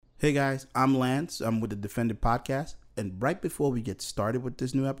Hey guys, I'm Lance. I'm with the Defendedcast. And right before we get started with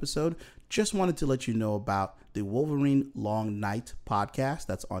this new episode, just wanted to let you know about the Wolverine Long Night podcast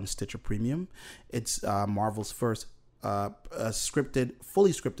that's on Stitcher Premium. It's Marvel's first fully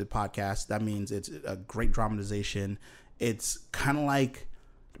scripted podcast. That means it's a great dramatization. It's kind of like,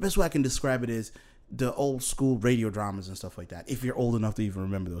 the best way I can describe it is the old school radio dramas and stuff like that, if you're old enough to even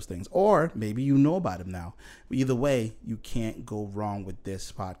remember those things, or maybe you know about them now. Either way, you can't go wrong with this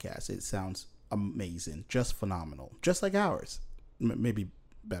podcast. It sounds amazing, just phenomenal, just like ours, maybe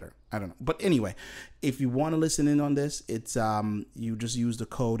better, I don't know. But anyway, if you want to listen in on this, it's you just use the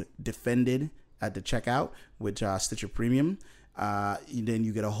code DEFENDED at the checkout with Stitcher Premium. Then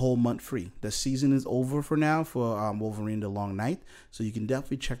you get a whole month free. The season is over for now for Wolverine the Long Night, so you can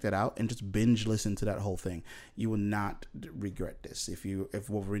definitely check that out and just binge listen to that whole thing. You will not regret this. If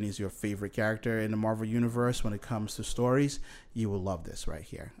Wolverine is your favorite character in the Marvel Universe when it comes to stories, you will love this right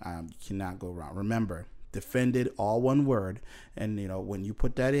here. You cannot go wrong. Remember, Defended, all one word, and when you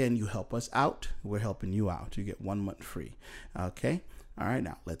put that in, you help us out. We're helping you out. You get 1 month free. Okay, all right,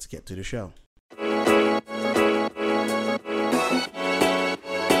 now let's get to the show.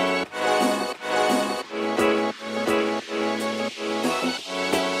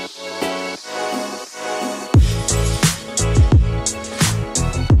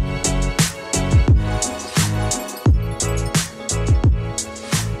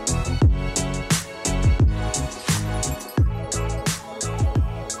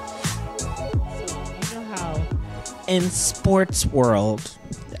 In sports world,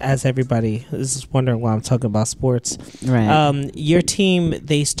 as everybody is wondering why I'm talking about sports, right? Your team,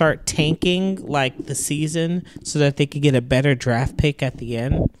 they start tanking like the season so that they could get a better draft pick at the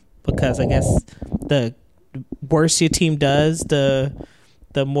end, because I guess the worse your team does, the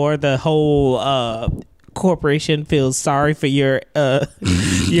more the whole corporation feels sorry for your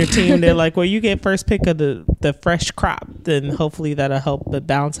team. They're like, well, you get first pick of the fresh crop, then hopefully that'll help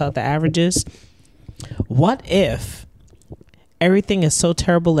balance out the averages. What if everything is so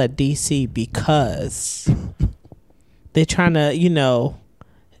terrible at DC because they're trying to,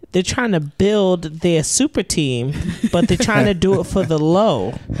 they're trying to build their super team, but they're trying to do it for the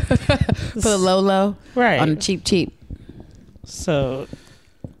low. For the low, right? On cheap. So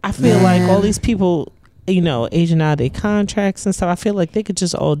I feel like all these people, aging out their contracts and stuff, I feel like they could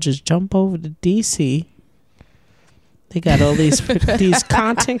just all jump over to DC. They got all these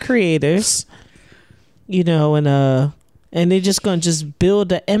content creators. And they're just going to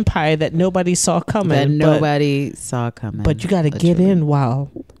build an empire that nobody saw coming. But you got to get in while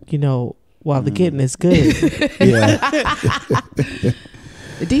the getting is good. Yeah.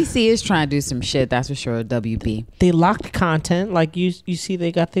 DC is trying to do some shit, that's for sure. WB. They locked content. Like you see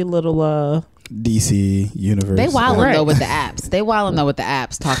they got their little... DC universe. They wildin' though with the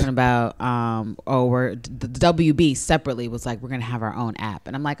apps. Talking about the WB separately was like, we're gonna have our own app,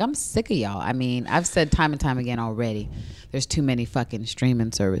 and I'm like, I'm sick of y'all. I mean, I've said time and time again already, there's too many fucking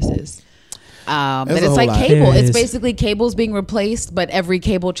streaming services. That it's like cable. It's basically cable's being replaced, but every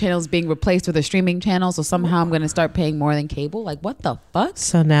cable channel is being replaced with a streaming channel. So somehow I'm going to start paying more than cable. Like, what the fuck?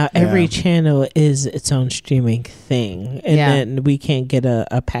 So now every channel is its own streaming thing, and then we can't get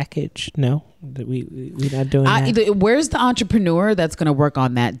a package. No, we're not doing that. Where's the entrepreneur that's going to work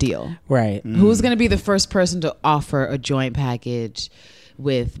on that deal? Right. Who's going to be the first person to offer a joint package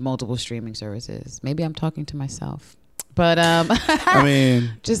with multiple streaming services? Maybe I'm talking to myself. But I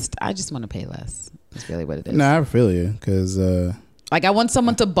mean, I just want to pay less. That's really what it is. I feel you, because I want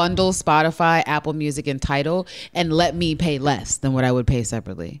someone to bundle Spotify, Apple Music, and Tidal, and let me pay less than what I would pay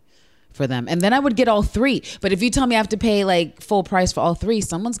separately for them, and then I would get all three. But if you tell me I have to pay like full price for all three,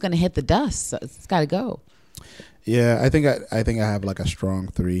 someone's gonna hit the dust. So it's got to go. Yeah, I think I have like a strong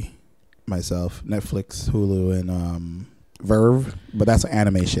three myself: Netflix, Hulu, and Verve, but that's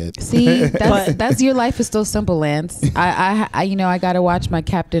anime shit. See, that's your life is still simple, Lance. I gotta watch my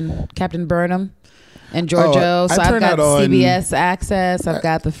Captain Burnham and Giorgio. So I've got CBS Access. I've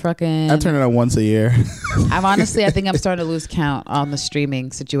got the fucking. I turn it on once a year. I think I'm starting to lose count on the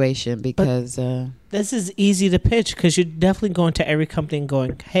streaming situation because this is easy to pitch, because you're definitely going to every company and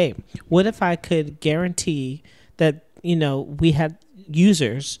going, hey, what if I could guarantee that we had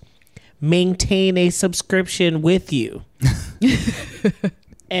users maintain a subscription with you,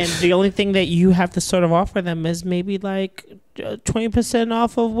 and the only thing that you have to sort of offer them is maybe like 20%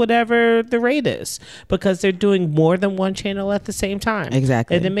 off of whatever the rate is, because they're doing more than one channel at the same time.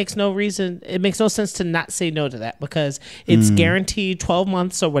 Exactly. And it makes no sense to not say no to that, because it's guaranteed 12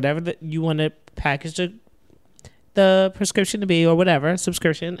 months or whatever that you want to package the prescription to be, or whatever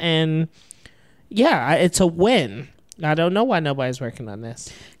subscription. And yeah, it's a win. I don't know why nobody's working on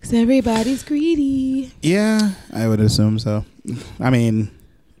this. Because everybody's greedy. Yeah, I would assume so. I mean,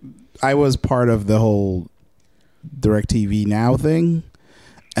 I was part of the whole DirecTV Now thing.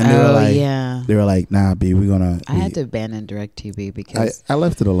 And they were like, nah, B, we're gonna. I had to abandon DirecTV because I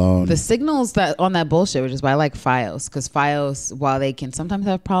left it alone. The signals that on that bullshit, which is why I like Fios, because Fios, while they can sometimes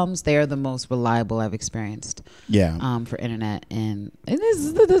have problems, they are the most reliable I've experienced. Yeah. For internet, and this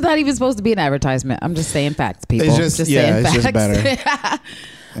is not even supposed to be an advertisement. I'm just saying facts, people. It's just saying facts. Just better.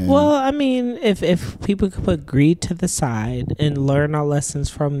 Well, I mean, if people could put greed to the side and learn our lessons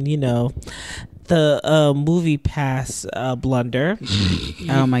from, the movie pass blunder.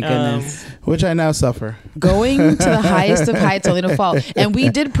 Oh my goodness. Which I now suffer. Going to the highest of heights only to fall. And we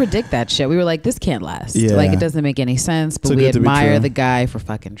did predict that shit. We were like, this can't last. Yeah. Like, it doesn't make any sense, but we admire the guy for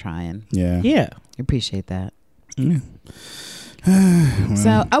fucking trying. Yeah. Yeah. Appreciate that. Yeah.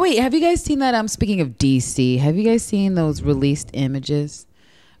 So, wait, have you guys seen that? Speaking of DC, have you guys seen those released images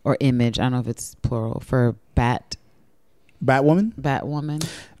or image? I don't know if it's plural for Batwoman? Batwoman.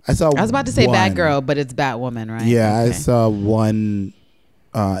 I was about to say Batgirl, but it's Batwoman, right? Yeah, okay. I saw one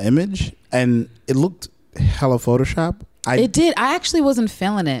image and it looked hella Photoshop. It did. I actually wasn't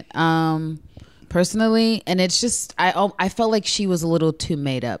feeling it personally, and it's just I felt like she was a little too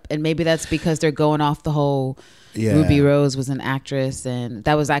made up, and maybe that's because they're going off the whole Ruby Rose was an actress, and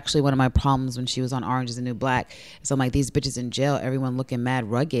that was actually one of my problems when she was on Orange Is the New Black. So I'm like, these bitches in jail, everyone looking mad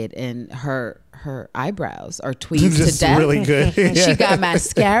rugged, and her eyebrows are tweezed to death. Really good. She got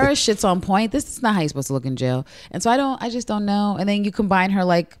mascara, shit's on point. This is not how you're supposed to look in jail. And so I just don't know. And then you combine her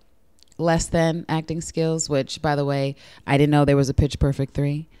like less than acting skills, which by the way, I didn't know there was a Pitch Perfect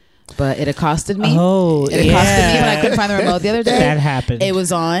 3. But it accosted me. It accosted me when I couldn't find the remote the other day. That happened. It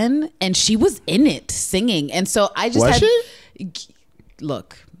was on, and she was in it singing, and so I just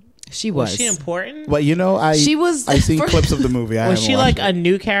look. She was. she important? Well, she was. I've seen clips of the movie. Was she like a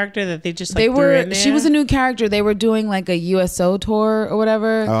new character that they just threw in there? She was a new character. They were doing like a USO tour or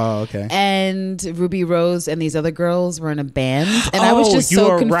whatever. Oh, okay. And Ruby Rose and these other girls were in a band, and I was just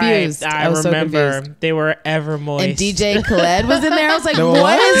so confused. Right. I was remember so confused. They were ever moist. And DJ Khaled was in there. I was like,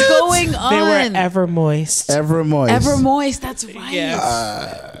 what is going on? They were ever moist. Ever moist. Ever moist. That's right.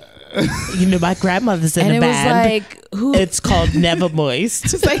 Yes. My grandmother's in and a band. And it was like, who? It's called Never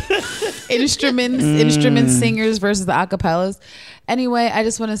Moist. It's like instrument singers versus the acapellas. Anyway, I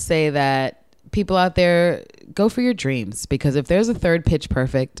just want to say that people out there, go for your dreams, because if there's a third Pitch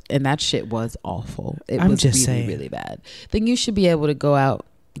Perfect, and that shit was awful, I'm just really, saying, really bad, then you should be able to go out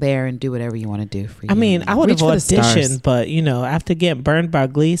there and do whatever you want to do for you. I mean, I would have auditioned, but after getting burned by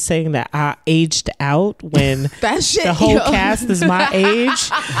Glee saying that I aged out when that shit, the whole cast is my age,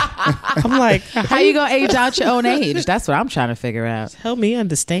 I'm like, how you gonna age out your own age? That's what I'm trying to figure out. Help me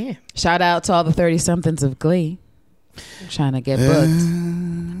understand. Shout out to all the 30 somethings of Glee. I'm trying to get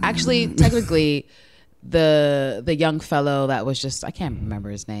booked. Actually, technically, the young fellow that was just, I can't remember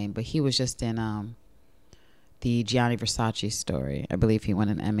his name, but he was just in the Gianni Versace story. I believe he won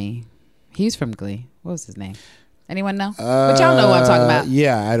an Emmy. He's from Glee. What was his name? Anyone know? But y'all know what I'm talking about.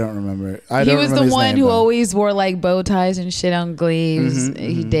 Yeah, I don't remember. He was the one who always wore like bow ties and shit on Glee.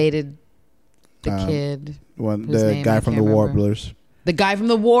 He dated the kid. The guy from the Warblers. The guy from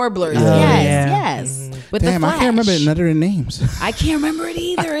the Warblers. Yeah. Yes. With Damn, the Flash. I can't remember none of their names. I can't remember it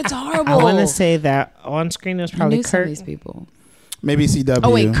either. It's horrible. I want to say that on screen it was probably Kurt. Some of these people. Maybe CW.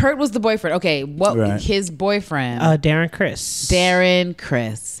 Oh wait, Kurt was the boyfriend. Okay, his boyfriend? Darren Criss. Darren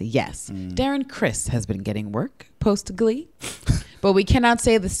Criss. Yes, Darren Criss has been getting work post Glee, but we cannot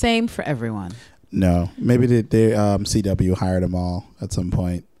say the same for everyone. No, maybe they CW hired them all at some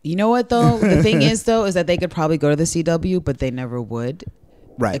point. You know what though? The thing is that they could probably go to the CW, but they never would.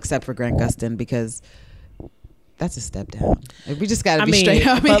 Right. Except for Grant Gustin, because that's a step down. We just got to be straight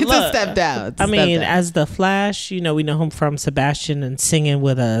up. It's a step down. As the Flash, we know him from Sebastian and singing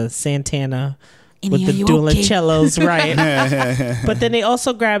with a Santana with the dueling cellos, right? But then they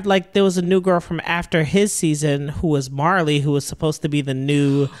also grabbed, there was a new girl from after his season who was Marley, who was supposed to be the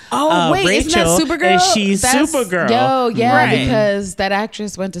new wait, Rachel. Isn't that Supergirl? And she's Supergirl. Because that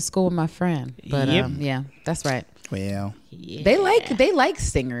actress went to school with my friend. But yeah, that's right. Well, they like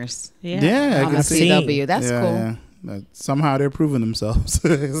singers. Yeah, on the CW. That's cool. Yeah. Somehow they're proving themselves.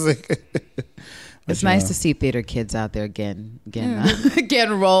 It's nice to see theater kids out there getting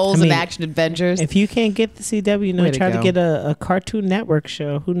roles and action adventures. If you can't get the CW, try to get a Cartoon Network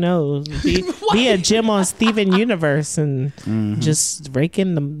show. Who knows? Be a Jim on Steven Universe and just rake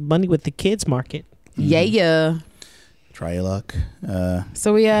in the money with the kids market. Yeah. Try your luck.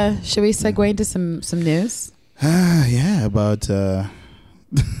 So should we segue into some news? Yeah, about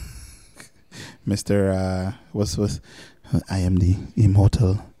Mr. What's I am the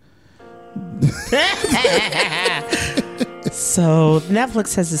immortal. So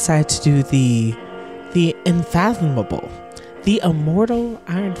Netflix has decided to do the unfathomable, the immortal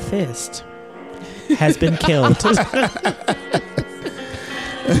Iron Fist has been killed.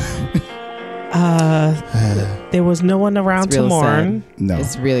 There was no one around It's to real mourn. sad. No.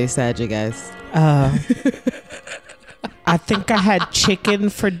 It's really sad, you guys. I think I had chicken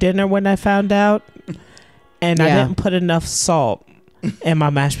for dinner when I found out, and I didn't put enough salt in my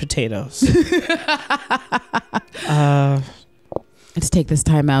mashed potatoes. Let's take this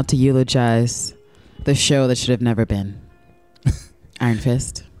time out to eulogize the show that should have never been. Iron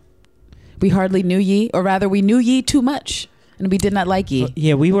Fist. We hardly knew ye, or rather we knew ye too much, and we did not like ye.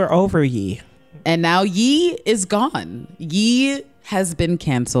 Yeah, we were over ye. And now ye is gone. Ye has been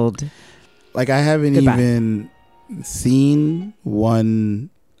canceled. Like, I haven't even seen one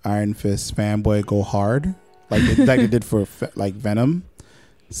Iron Fist fanboy go hard like they did for like Venom.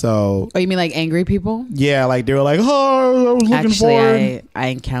 So, oh, you mean like angry people? Yeah, like they were like, "Oh, I was looking Actually, forward." I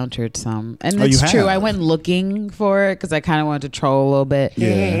encountered some, and it's true. I went looking for it because I kind of wanted to troll a little bit. Yeah.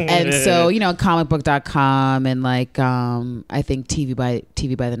 And so, comicbook.com and like I think TV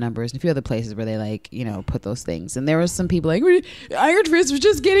by the Numbers and a few other places where they like put those things. And there was some people like, Iron Fist was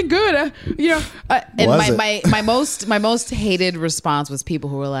just getting good, and my most hated response was people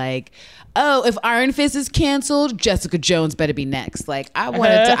who were like, oh, if Iron Fist is canceled, Jessica Jones better be next. Like, I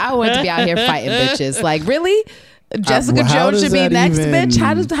wanted to be out here fighting bitches. Like, really? Jessica Jones should be next, bitch?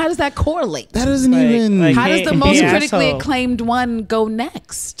 How does that correlate? That doesn't even... how does the most critically acclaimed one go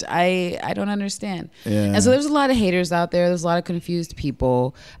next? I don't understand. Yeah. And so there's a lot of haters out there. There's a lot of confused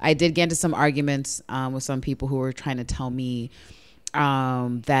people. I did get into some arguments with some people who were trying to tell me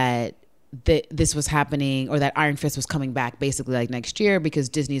that this was happening, or that Iron Fist was coming back basically like next year because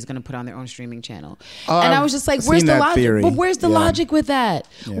Disney is going to put on their own streaming channel. And I was just like, where's the logic? Theory. But where's the logic with that?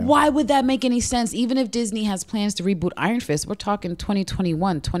 Yeah. Why would that make any sense? Even if Disney has plans to reboot Iron Fist, we're talking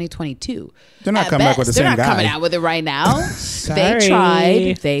 2021, 2022. They're not coming back with the same guy. They're not coming out with it right now. They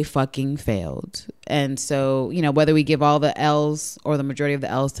tried. They fucking failed. And so, whether we give all the L's or the majority of the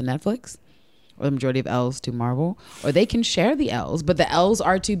L's to Netflix, or the majority of L's to Marvel, or they can share the L's, but the L's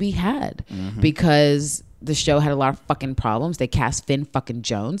are to be had because the show had a lot of fucking problems. They cast Finn fucking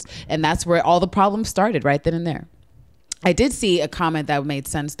Jones, and that's where all the problems started, right then and there. I did see a comment that made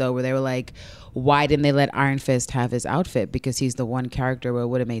sense though, where they were like, why didn't they let Iron Fist have his outfit? Because he's the one character where it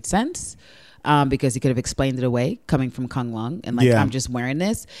would have made sense. Because he could have explained it away coming from Kung Lung and I'm just wearing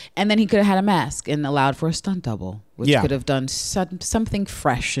this, and then he could have had a mask and allowed for a stunt double, which could have done something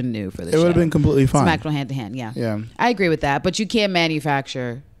fresh and new for the show. It would have been completely fine. Smacked hand to hand. Yeah, I agree with that. But you can't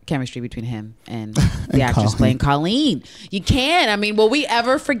manufacture chemistry between him and the actress playing Colleen. You can't. I mean, will we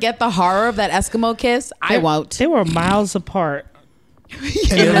ever forget the horror of that Eskimo kiss? I won't. They were miles apart.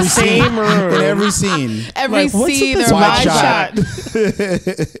 In the same room. In every scene. Every scene. What's wide shot.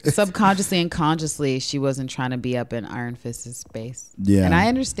 Subconsciously and consciously, she wasn't trying to be up in Iron Fist's space. Yeah. And I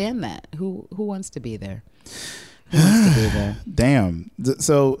understand that. Who wants to be there? Who wants to be there? Damn.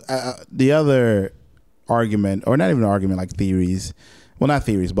 So the other argument, or not even an argument, like theories. Well, not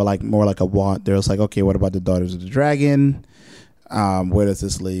theories, but like more like a what. There was like, okay, what about the Daughters of the Dragon? Where does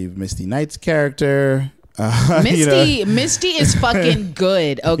this leave Misty Knight's character? Misty is fucking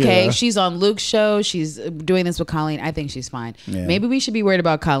good. Okay, she's on Luke's show. She's doing this with Colleen. I think she's fine. Maybe we should be worried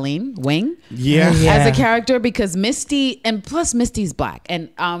about Colleen Wing as a character, because Misty, and plus Misty's black.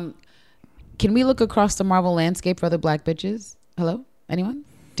 And can we look across the Marvel landscape for other black bitches? Hello, anyone?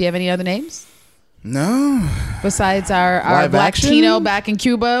 Do you have any other names? No. Besides our black Tino back in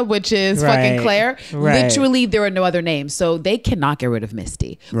Cuba, which is fucking Claire. Right. Literally, there are no other names. So they cannot get rid of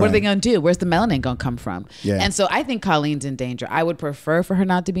Misty. What are they going to do? Where's the melanin going to come from? Yeah. And so I think Colleen's in danger. I would prefer for her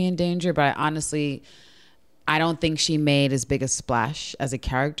not to be in danger, but I don't think she made as big a splash as a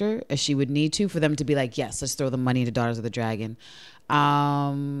character as she would need to for them to be like, yes, let's throw the money into Daughters of the Dragon.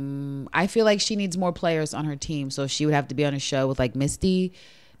 I feel like she needs more players on her team. So she would have to be on a show with like Misty,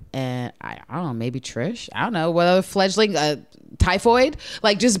 and I don't know, maybe Trish. I don't know, whether fledgling Typhoid.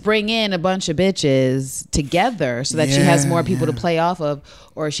 Like, just bring in a bunch of bitches together so that she has more people to play off of,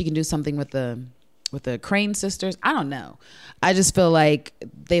 or she can do something with the Crane sisters. I don't know. I just feel like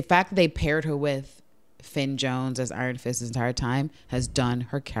the fact that they paired her with Finn Jones as Iron Fist this entire time has done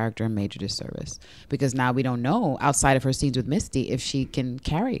her character a major disservice, because now we don't know, outside of her scenes with Misty, if she can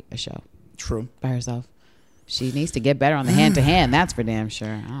carry a show by herself. She needs to get better on the hand-to-hand. That's for damn sure.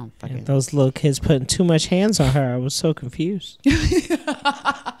 I don't fucking... Those little kids putting too much hands on her. I was so confused.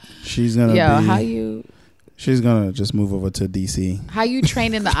 She's gonna be... She's gonna just move over to DC. How you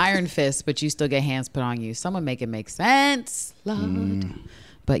train in the Iron Fist, but you still get hands put on you? Someone make it make sense, Lord.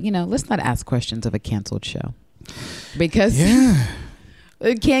 But let's not ask questions of a canceled show because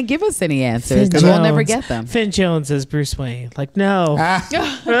it can't give us any answers because we'll never get them. Finn Jones as Bruce Wayne. Like, no.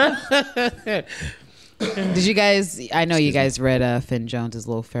 Did you guys? I know you guys read Finn Jones's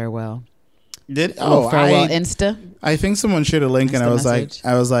little farewell. Farewell Insta. I think someone shared a link, and I was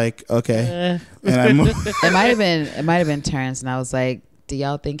like, okay. And I moved. It might have been Terrence, and I was like, do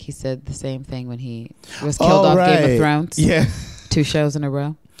y'all think he said the same thing when he was killed off Game of Thrones? Yeah, 2 shows in a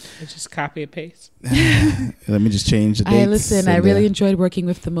row. Just copy and paste. Let me just change the dates. I really enjoyed working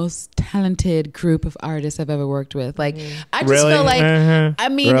with the most talented group of artists I've ever worked with. Like, I just feel like, I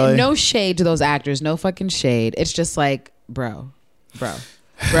mean, no shade to those actors, no fucking shade. It's just like, bro.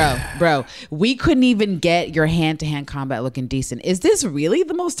 We couldn't even get your hand-to-hand combat looking decent. Is this really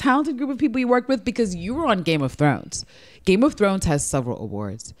the most talented group of people you worked with? Because you were on Game of Thrones. Game of Thrones has several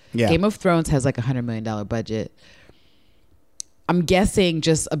awards. Yeah. Game of Thrones has like $100 million budget. I'm guessing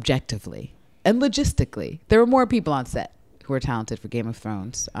just objectively and logistically, there were more people on set who were talented for Game of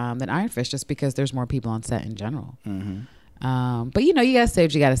Thrones than Iron Fist, just because there's more people on set in general. But you gotta say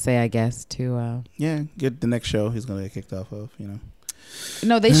what you gotta say, I guess. To get the next show he's gonna get kicked off of.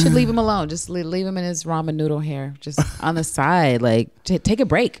 No, they should leave him alone. Just leave him in his ramen noodle hair, just on the side. Like, take a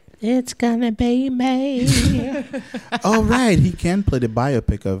break. It's gonna be me. Oh, right. He can play the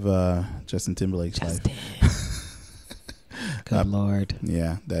biopic of Justin Timberlake's life. Good Lord.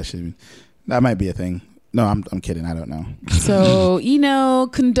 Yeah, that might be a thing. No, I'm kidding. I don't know. So,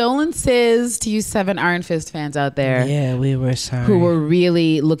 condolences to you 7 Iron Fist fans out there. Yeah, we were sorry. Who were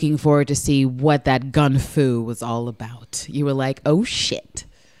really looking forward to see what that gun fu was all about. You were like, oh shit.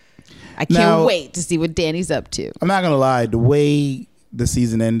 I can't wait to see what Danny's up to. I'm not going to lie. The way the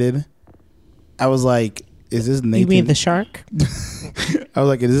season ended, I was like, is this Nathan? You mean the shark? I was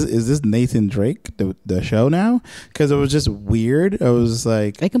like, is this Nathan Drake, the show now? Because it was just weird. I was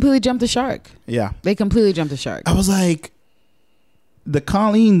like... They completely jumped the shark. Yeah. They completely jumped the shark. I was like, the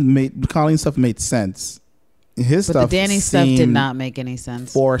Colleen stuff made sense. His stuff, the Danny stuff did not make any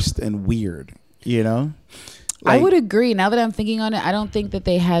sense. Forced and weird, I would agree. Now that I'm thinking on it, I don't think that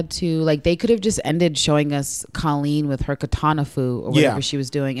they had to, they could have just ended showing us Colleen with her katana fu or whatever she was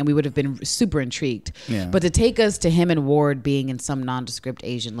doing, and we would have been super intrigued. Yeah. But to take us to him and Ward being in some nondescript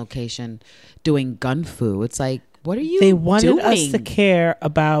Asian location doing gun fu, it's like, what are you doing? They wanted us to care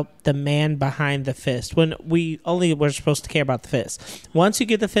about the man behind the fist when we only were supposed to care about the fist. Once you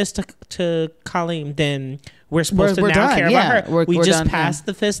get the fist to Colleen, then we're supposed to now care about her. We just passed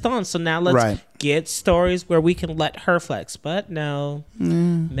the fist on. So now let's get stories where we can let her flex. But no,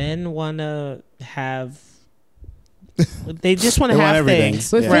 men want to have... They just want to have things.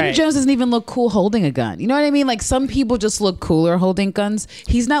 But Finn Jones doesn't even look cool holding a gun. You know what I mean? Like, some people just look cooler holding guns.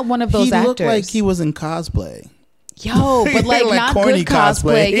 He's not one of those actors. He looked like he was in cosplay. Yo, but not good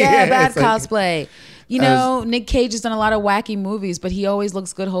cosplay. Yeah, bad cosplay. Nick Cage has done a lot of wacky movies, but he always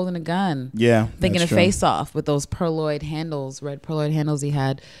looks good holding a gun. Yeah. Thinking of Face Off with those red pearloid handles he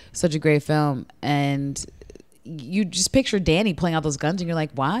had. Such a great film. And you just picture Danny pulling out those guns and you're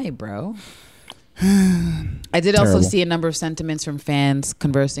like, why, bro? I did also see a number of sentiments from fans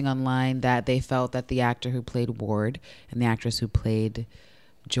conversing online that they felt that the actor who played Ward and the actress who played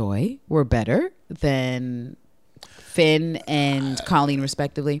Joy were better than Finn and Colleen,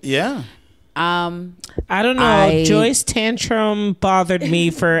 respectively. Yeah. I don't know. Joy's tantrum bothered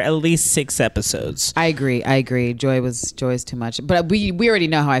me for at least 6 episodes. I agree. Joy's too much. But we already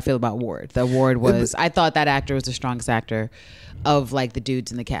know how I feel about Ward. The Ward was... I thought that actor was the strongest actor of the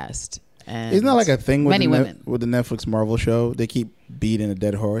dudes in the cast. And isn't that like a thing with women with the Netflix Marvel show? They keep beating a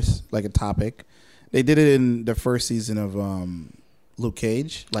dead horse, like a topic. They did it in the first season of Luke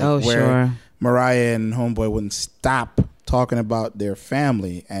Cage. Where Mariah and Homeboy wouldn't stop talking about their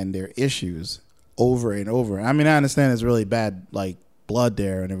family and their issues over and over. I mean, I understand it's really bad, blood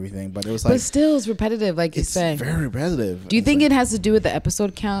there and everything, but it was but still it's repetitive, like you say. It's very repetitive. Do you think it has to do with the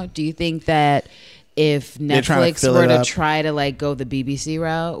episode count? Do you think that if Netflix were to try to go the BBC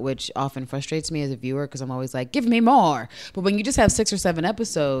route, which often frustrates me as a viewer because I'm always like, give me more. But when you just have 6 or 7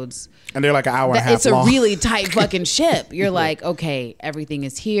 episodes and they're like an hour and a half long, it's a really tight fucking ship. You're like, okay, everything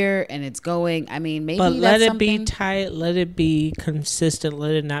is here and it's going. I mean, maybe but let it be tight, let it be consistent,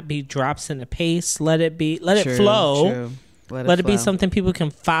 let it not be drops in the pace, let it flow. True. Let it be something people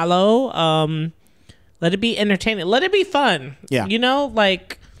can follow. Let it be entertaining. Let it be fun. Yeah.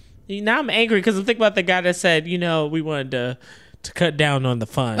 Now I'm angry because I'm thinking about the guy that said, we wanted to to cut down on the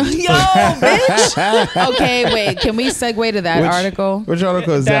fun. Yo, bitch. Okay, wait. Can we segue to that article? Which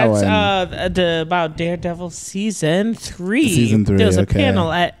article is that one? That's about Daredevil season 3. Season 3. There's a okay.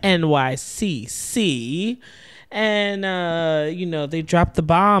 panel at NYCC. And, they dropped the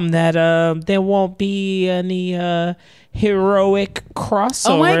bomb that there won't be any heroic crossovers.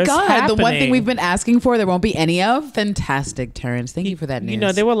 Oh my God. happening. The one thing we've been asking for, there won't be any of. Fantastic, Terrence. Thank you for that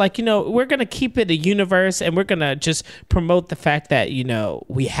news. They were like, we're going to keep it a universe and we're going to just promote the fact that,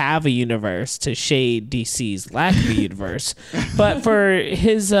 we have a universe to shade DC's lack of a universe. But for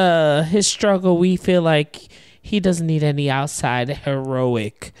his struggle, we feel like he doesn't need any outside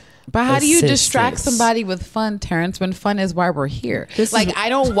heroic. But how do you assistance. distract somebody with fun, Terrence, when fun is why we're here? I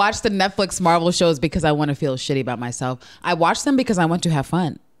don't watch the Netflix Marvel shows because I want to feel shitty about myself. I watch them because I want to have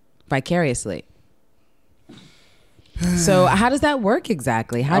fun vicariously. So how does that work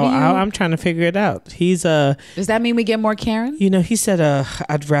exactly? How do you? I'm trying to figure it out. Does that mean we get more Karen? He said,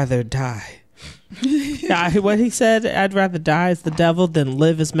 I'd rather die. What he said, I'd rather die as the devil than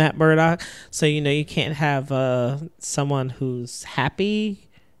live as Matt Murdock. So, you can't have someone who's happy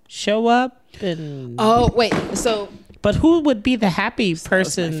show up and but who would be the happy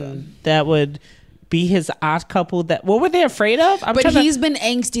person that would be his odd couple? What were they afraid of? He's been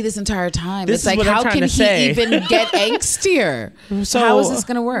angsty this entire time. It's like, how can he even get angstier? So how is this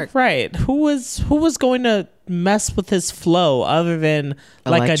gonna work? Right. Who was going to mess with his flow other than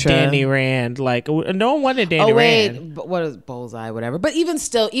like Elektra. a Danny Rand? Like, no one wanted Danny Rand. But what is Bullseye? Whatever. But even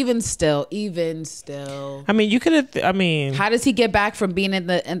still. I mean, you could have. How does he get back from being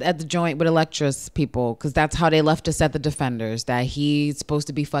at the joint with Elektra's people? Because that's how they left us at the Defenders. That he's supposed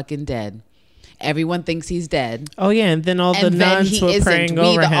to be fucking dead. Everyone thinks he's dead. Oh yeah, and then all the nuns were praying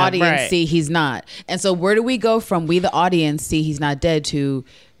over him. We, the audience, right. see he's not. And so where do we go from we, the audience, see he's not dead to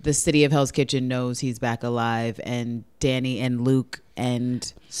the city of Hell's Kitchen knows he's back alive, and Danny and Luke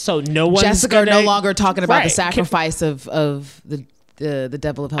and so no one's Jessica are no longer talking about the sacrifice of the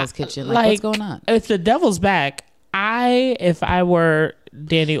devil of Hell's Kitchen. Like what's going on? If the devil's back, if I were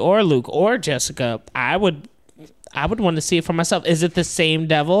Danny or Luke or Jessica, I would want to see it for myself. Is it the same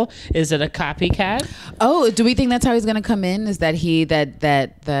devil? Is it a copycat? Oh, do we think that's how he's going to come in? Is that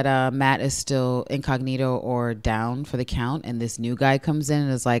that Matt is still incognito or down for the count, and this new guy comes in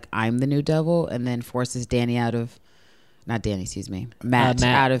and is like, I'm the new devil, and then forces Danny out of, not Danny, excuse me, Matt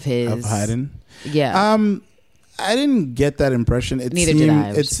out of his hiding. Yeah. I didn't get that impression. Neither did I.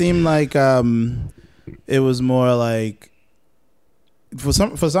 It seemed like it was more like for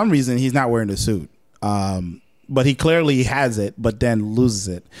some reason he's not wearing the suit. But he clearly has it, but then loses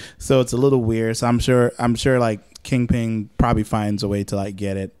it. So it's a little weird. So I'm sure like Kingpin probably finds a way to like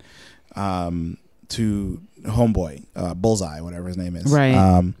get it to Homeboy, Bullseye, whatever his name is.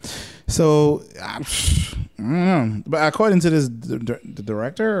 Right. So I don't know. But according to the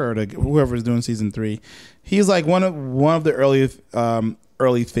director or whoever's doing season 3, he's like one of the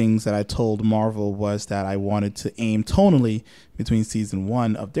early things that I told Marvel was that I wanted to aim tonally between season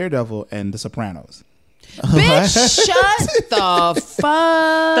 1 of Daredevil and The Sopranos. Bitch, shut the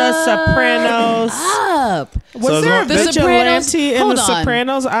fuck The Sopranos up. Was there a vigilante in The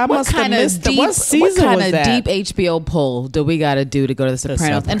Sopranos? I must have missed it. What season was that? What kind of deep HBO pull do we got to do to go to The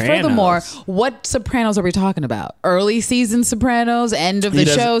Sopranos? And furthermore, what Sopranos are we talking about? Early season Sopranos? End of the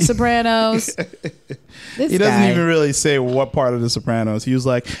show Sopranos? He doesn't even really say what part of The Sopranos. He was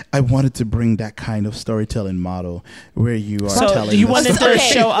like, I wanted to bring that kind of storytelling model where you are telling. You wanted to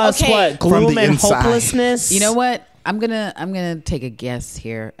show us what? Gloom and hopelessness? You know what? I'm gonna take a guess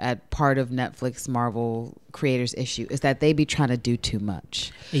here at part of Netflix Marvel creators' issue is that they be trying to do too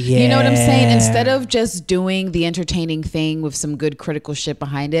much. Yeah. You know what I'm saying? Instead of just doing the entertaining thing with some good critical shit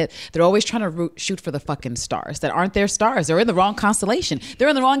behind it, they're always trying to shoot for the fucking stars that aren't their stars. They're in the wrong constellation. They're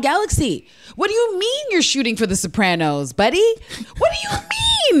in the wrong galaxy. What do you mean you're shooting for the Sopranos, buddy? What do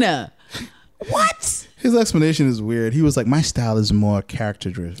you mean? What? His explanation is weird. He was like, my style is more character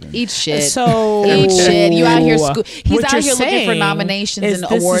driven. Eat shit. Eat shit. You out here he's out here looking for nominations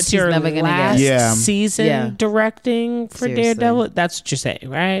and awards he's never going to get. Yeah. Season directing for Daredevil? That's what you're saying,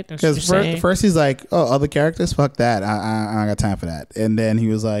 right? Because first he's like, oh, other characters? Fuck that. I don't got time for that. And then he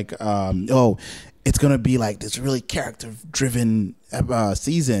was like, it's going to be like this really character driven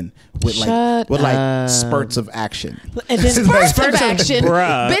season with spurts of action. And then spurts of action.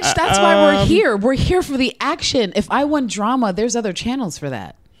 Bitch, that's why we're here. We're here for the action. If I want drama, there's other channels for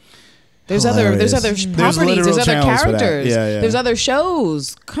that. There's other properties, there's other characters. Yeah. There's other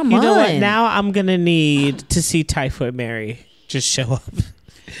shows. Come on. You know what? Now I'm going to need to see Typhoid Mary just show up.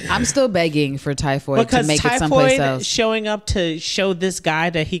 I'm still begging for Typhoid to make it someplace else. Showing up to show this guy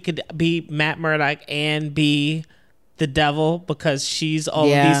that he could be Matt Murdock and be the devil because she's all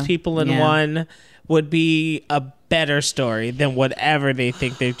Yeah. of these people in one would be a better story than whatever they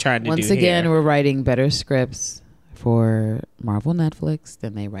think they're trying to do. Once again, here. we're writing better scripts for Marvel Netflix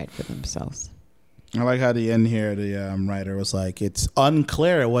than they write for themselves. I like how the end here, the writer was like, it's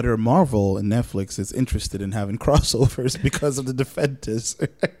unclear whether Marvel and Netflix is interested in having crossovers because of the Defenders.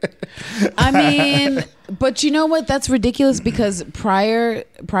 I mean, but you know what? That's ridiculous because prior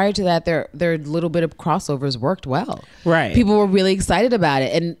to that, their little bit of crossovers worked well. Right. People were really excited about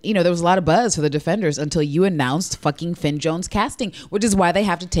it. And, you know, there was a lot of buzz for the Defenders until you announced fucking Finn Jones casting, which is why they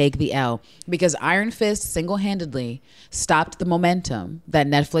have to take the L. Because Iron Fist single-handedly stopped the momentum that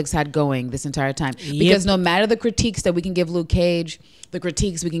Netflix had going this entire time. Because no matter the critiques that we can give Luke Cage, the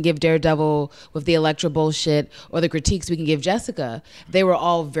critiques we can give Daredevil with the Elektra bullshit, or the critiques we can give Jessica, they were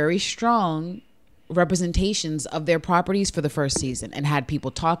all very strong representations of their properties for the first season and had people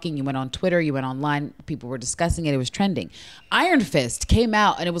talking. You went on Twitter, you went online, people were discussing it, it was trending. Iron Fist came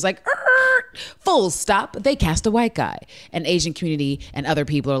out and it was like, full stop, they cast a white guy. And Asian community and other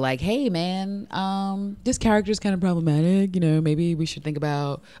people are like, hey man, this character is kind of problematic, you know, maybe we should think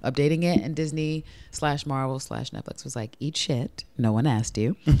about updating it. And Disney/Marvel/Netflix was like, eat shit, no one asked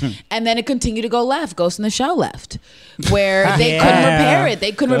you. And then it continued to go left. Ghost in the Shell left, where they couldn't repair it.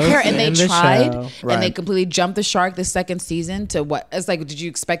 They couldn't repair it, and they tried. Right. And they completely jumped the shark the second season to what? It's like, did you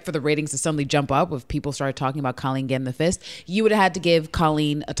expect for the ratings to suddenly jump up if people started talking about Colleen getting the fist? You would have had to give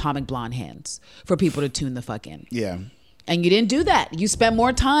Colleen atomic blonde hands for people to tune the fuck in. Yeah. And you didn't do that. You spent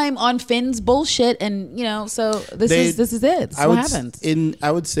more time on Finn's bullshit, and you know, so this is it. This is what happens.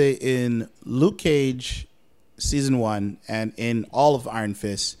 I would say in Luke Cage season 1 and in all of Iron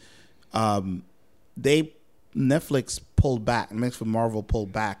Fist, Netflix pulled back. Marvel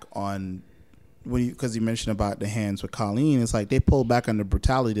pulled back on. Because you mentioned about the hands with Colleen, it's like they pulled back on the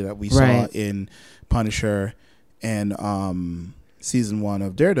brutality that we saw in Punisher and season 1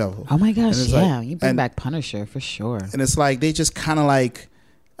 of Daredevil. Oh my gosh, yeah, like, you bring back Punisher for sure. And it's like they just kind of like,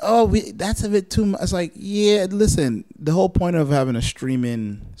 that's a bit too much. It's like, yeah, listen, the whole point of having a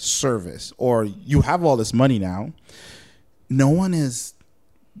streaming service, or you have all this money now, no one is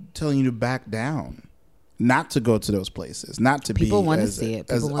telling you to back down. Not to go to those places, not to People be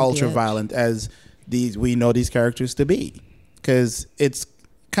as ultra violent as we know these characters to be, because it's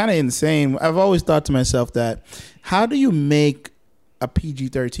kind of insane. I've always thought to myself that how do you make a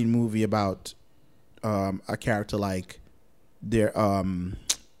PG-13 movie about a character like their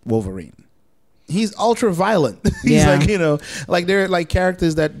Wolverine? He's ultra violent. He's like, you know, like they're like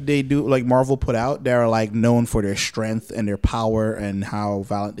characters that they do, like Marvel put out. They're like known for their strength and their power and how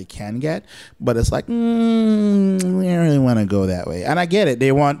violent they can get. But it's like, we don't really want to go that way. And I get it.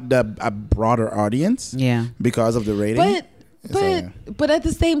 They want a broader audience. Yeah. Because of the rating. But at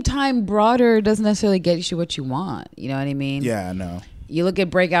the same time, broader doesn't necessarily get you what you want. You know what I mean? Yeah, I know. You look at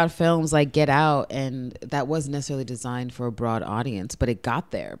breakout films like Get Out, and that wasn't necessarily designed for a broad audience, but it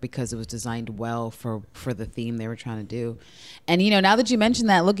got there because it was designed well for the theme they were trying to do. And, you know, now that you mentioned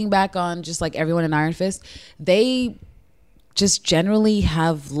that, looking back on just like everyone in Iron Fist, they just generally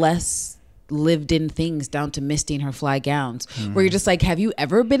have less lived in things down to Misty and her fly gowns, where you're just like, have you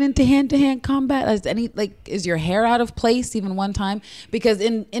ever been into hand-to-hand combat? Is your hair out of place even one time? Because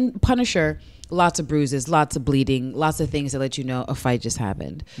in Punisher, lots of bruises, lots of bleeding, lots of things that let you know a fight just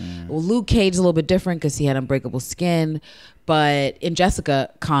happened. Well, Luke Cage is a little bit different because he had unbreakable skin. But in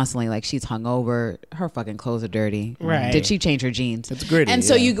Jessica, constantly, like, she's hungover, her fucking clothes are dirty. Right. Did she change her jeans? It's gritty. And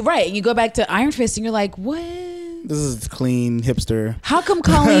so you go back to Iron Fist and you're like, what? This is clean hipster. How come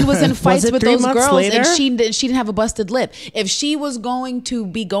Colleen was in fights with those girls later? and she didn't have a busted lip? If she was going to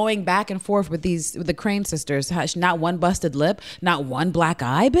be going back and forth with the Crane sisters, not one busted lip, not one black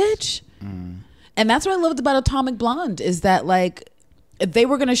eye, bitch. And that's what I loved about Atomic Blonde, is that, like, if they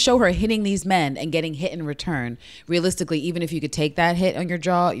were going to show her hitting these men and getting hit in return, realistically, even if you could take that hit on your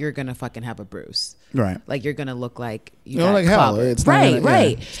jaw, you're going to fucking have a bruise. Right. Like, you're going to look like you got like hell. It's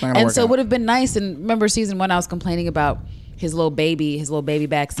right. And so it would have been nice. And remember season 1, I was complaining about his little baby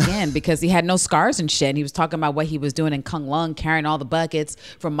back skin because he had no scars and shit. And he was talking about what he was doing in Kung Lung, carrying all the buckets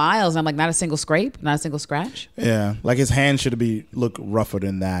for miles. And I'm like, not a single scrape, not a single scratch. Yeah, like his hand should look rougher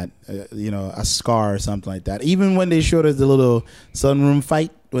than that. A scar or something like that. Even when they showed us the little sunroom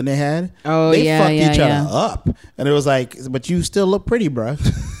fight when they fucked each other up, and it was like, but you still look pretty, bro.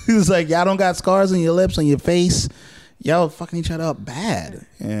 He was like, y'all don't got scars on your lips, on your face. Y'all fucking each other up bad.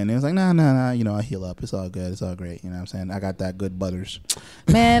 And it was like, nah, I heal up. It's all good. It's all great. You know what I'm saying? I got that good butters.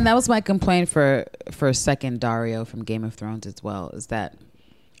 Man, that was my complaint for second Dario from Game of Thrones as well, is that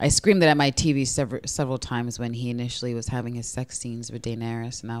I screamed it at my TV several times when he initially was having his sex scenes with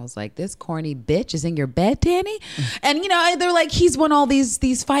Daenerys, and I was like, "This corny bitch is in your bed, Danny." And you know, they're like, he's won all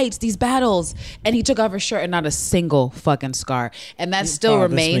these fights, these battles, and he took off his shirt and not a single fucking scar. And that still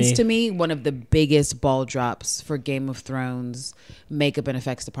remains to me one of the biggest ball drops for Game of Thrones makeup and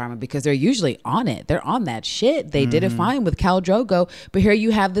effects department, because they're usually on it. They're on that shit. They did it fine with Khal Drogo, but here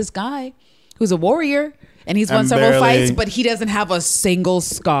you have this guy who's a warrior. And he's won several fights, but he doesn't have a single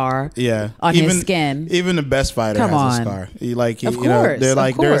scar on his skin. Even the best fighter has a scar. They're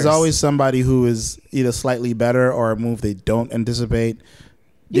like, there's always somebody who is either slightly better or a move they don't anticipate.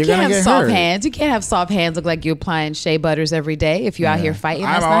 You can't have soft hands. You can't have soft hands look like you're applying shea butters every day if you're out here fighting.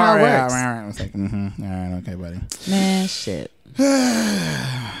 That's not how it works. I was like, all right, okay, buddy. Man, shit.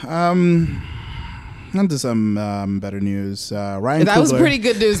 Onto some better news. Ryan That Coogler. was pretty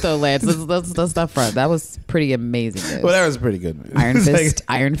good news, though, Lance. Let's not front. That was pretty amazing news. Well, that was pretty good.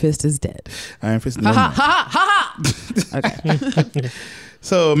 Iron Fist is dead. Iron Fist. Ha ha ha ha. Okay.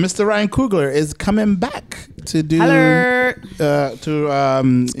 So, Mr. Ryan Coogler is coming back to do.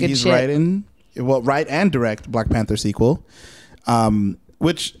 He's shit. write and direct Black Panther sequel.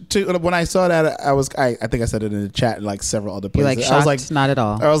 When I saw that, I think I said it in the chat, like several other places. You're like, shocked? I was like, not at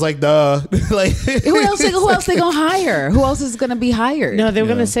all. I was like, duh. Like, who else they gonna hire? Who else is gonna be hired? No, they were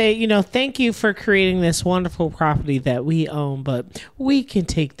gonna say, thank you for creating this wonderful property that we own, but we can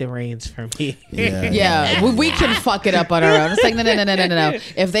take the reins from here. Yeah. We can fuck it up on our own. It's like no.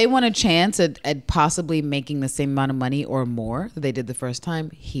 If they want a chance at possibly making the same amount of money or more that they did the first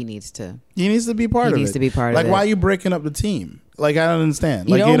time, he needs to be part of it. Like, why are you breaking up the team? Like, I don't understand.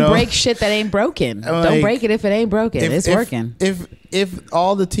 You like, don't break shit that ain't broken. Like, don't break it if it ain't broken. It's working. If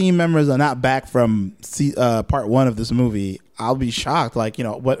all the team members are not back from part one of this movie, I'll be shocked. Like,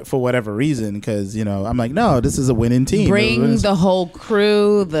 for whatever reason, because I'm like, no, this is a winning team. Bring the whole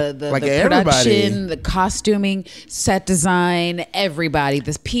crew, the production, everybody. the costuming, set design, everybody,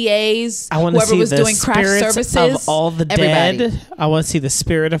 the PAs, I want to see was the doing craft services of all the everybody. dead. I want to see the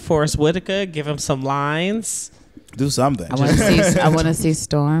spirit of Forrest Whitaker. Give him some lines. Do something. I want to see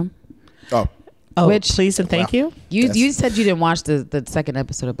Storm. Oh, please and thank you. You said you didn't watch the second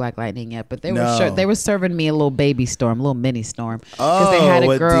episode of Black Lightning yet, but they were serving me a little baby Storm, a little mini Storm, because they had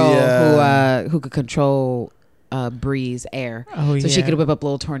a girl who could control breeze, air, so she could whip up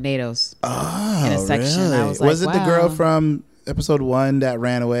little tornadoes in a section. Really? I was like, was it the girl from episode 1 that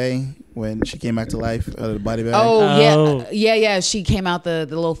ran away when she came back to life out of the body bag? Yeah. She came out the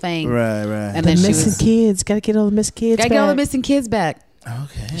little thing, right. And then missing kids. Gotta get all the missing kids. Gotta get all the missing kids back.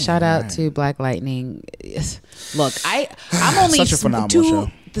 Okay. Shout out to Black Lightning. Look, I'm only such a phenomenal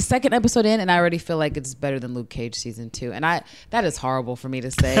show. The second episode in, and I already feel like it's better than Luke Cage season 2, and that is horrible for me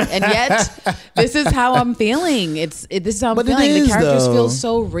to say, and yet this is how I'm feeling. This is how I'm feeling. The characters feel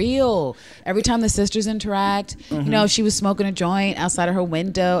so real. Every time the sisters interact, she was smoking a joint outside of her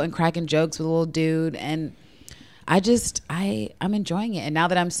window and cracking jokes with a little dude, and I'm enjoying it. And now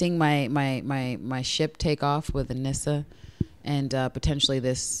that I'm seeing my ship take off with Anissa and potentially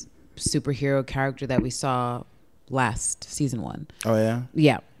this superhero character that we saw last season 1. Oh yeah.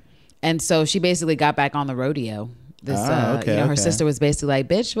 Yeah. And so she basically got back on the rodeo. Her sister was basically like,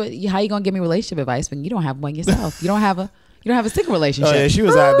 bitch, how you gonna give me relationship advice when you don't have one yourself? You don't have a single relationship. Oh yeah, she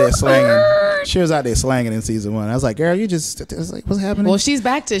was out there slanging. She was out there slanging in season 1. I was like, girl, what's happening? Well, she's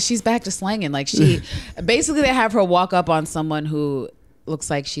back to slanging. Like, she basically, they have her walk up on someone who looks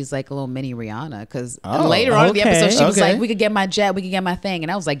like she's like a little mini Rihanna, because later on in the episode she was like, we could get my jet, we could get my thing, and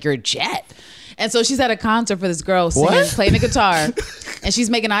I was like, your jet? And so she's at a concert for this girl singing, playing the guitar, and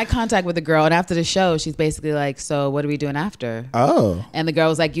she's making eye contact with the girl, and after the show she's basically like, so what are we doing after? And the girl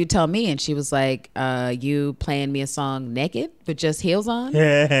was like, you tell me. And she was like, you playing me a song naked with just heels on?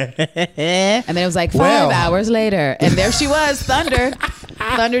 And then it was like 5 hours later, and there she was, Thunder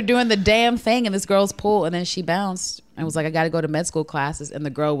doing the damn thing in this girl's pool, and then she bounced and was like, I gotta go to med school classes. And the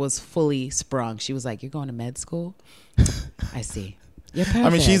girl was fully sprung. She was like, you're going to med school? I see. I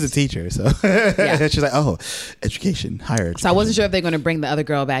mean, she's a teacher, so she's like, oh, education, higher education. So I wasn't sure if they're going to bring the other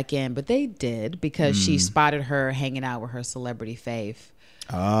girl back in, but they did, because she spotted her hanging out with her celebrity fave.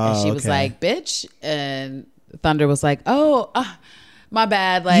 And she was like, bitch. And Thunder was like, my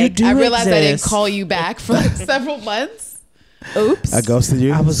bad. Like, I realized I didn't call you back for like several months. Oops. I ghosted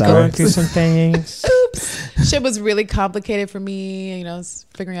you. I was going through some things. Oops. Shit was really complicated for me,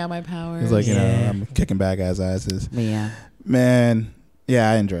 figuring out my powers. It's like, I'm kicking bad guys' asses. Yeah. Man.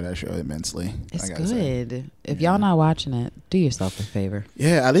 Yeah, I enjoy that show immensely. It's good. If y'all not watching it, do yourself a favor.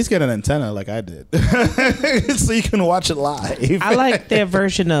 Yeah, at least get an antenna like I did, so you can watch it live. I like their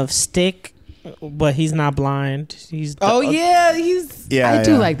version of Stick, but he's not blind. He's I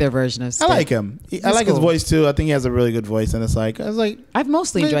do like their version of Stick. I like him. I like his voice too. I think he has a really good voice, and I've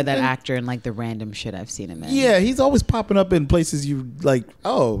mostly enjoyed that actor and like the random shit I've seen him in. Yeah, he's always popping up in places you like.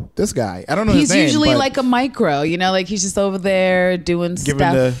 Oh, this guy. I don't know. He's his name, usually like a micro, like he's just over there doing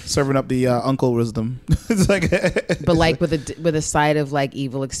stuff, serving up the uncle wisdom. It's like, but like with a side of like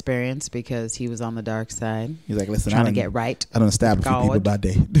evil experience because he was on the dark side. He's like, listen, trying to get right. I don't stab a few people by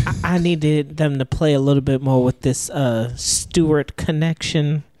day. I needed them to play a little bit more with this Stewart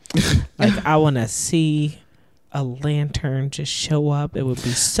connection. Like I want to see a lantern just show up. It would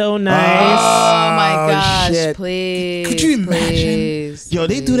be so nice. Oh my gosh! Shit. Please, could you imagine? Please, Yo,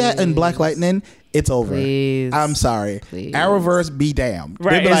 they do that in Black Lightning. It's over. Please, I'm sorry. Please. Arrowverse be damned.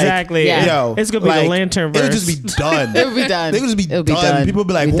 Right, like, exactly. Yeah. Yo, it's gonna be the lantern verse. It would just be done. It would be done. They would just be It'll done. be done. People would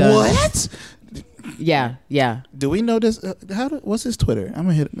be like, Be done. what? Yeah. Do we know this? What's his Twitter? I'm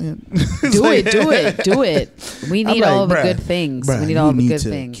gonna hit it, man. Do it. We need all the good things. We need all the good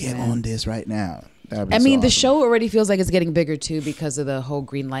things. Get man. on this right now. I mean, the show already feels like it's getting bigger too because of the whole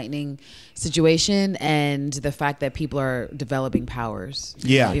Green Lightning situation and the fact that people are developing powers.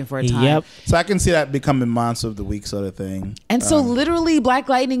 Yeah. For a time. Yep. So I can see that becoming Monster of the Week sort of thing. And so literally Black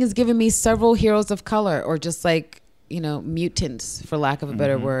Lightning has given me several heroes of color or just like, mutants, for lack of a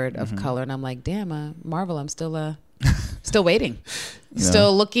better word, of color. And I'm like, damn, Marvel, I'm still waiting.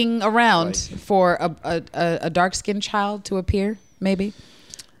 Still looking around for a dark-skinned child to appear, maybe.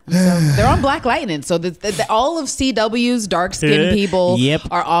 So they're on Black Lightning. So all of CW's dark-skinned people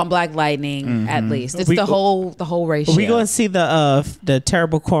are on Black Lightning, at least. It's the whole ratio. We going to see the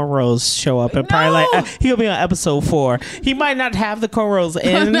terrible cornrows show up and probably he'll be on episode 4. He might not have the cornrows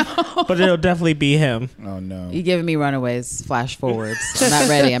in, but it'll definitely be him. Oh no! You're giving me Runaways flash forwards. I'm not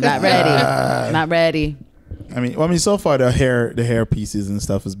ready. I'm not ready. I mean, so far the hair pieces and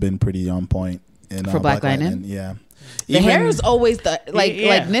stuff has been pretty on point for Black Lightning. Yeah. The hair is always like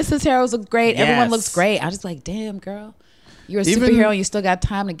Nissa's hair was great. Yes. Everyone looks great. I just like, damn girl, you're a superhero and you still got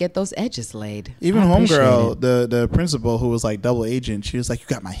time to get those edges laid. Even homegirl, the principal who was like double agent, she was like, "You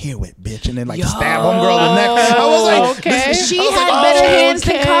got my hair wet, bitch," and then like stab homegirl in the neck. I was like, okay. She had better hands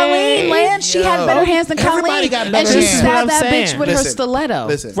than Colleen. Lance, she had better hands than Everybody Colleen, got and better she hands. stabbed that Listen, bitch with her stiletto.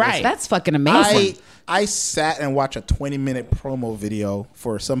 Right? That's fucking amazing. I sat and watched a 20-minute promo video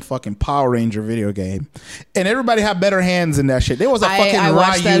for some fucking Power Ranger video game, and everybody had better hands in that shit. There was a fucking I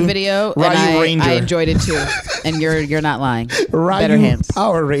watched that video and I enjoyed it too. And you're not lying. Better hands.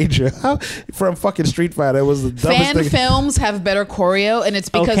 Power Ranger from fucking Street Fighter. It was the dumbest thing. Films have better choreo, and it's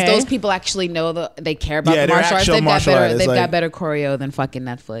because those people actually know they care about the martial arts. They've got better choreo than fucking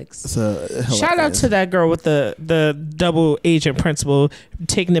Netflix. So, shout out to that girl with the double agent principal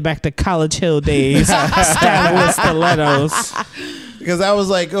taking it back to College Hill days. Stabbing with stilettos. Because I was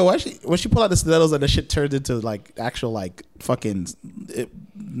like, oh, when she pulled out the stilettos and the shit turned into like actual like fucking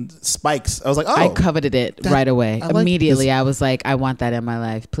spikes. I was like, oh, I coveted it right away. Immediately, I was like, I want that in my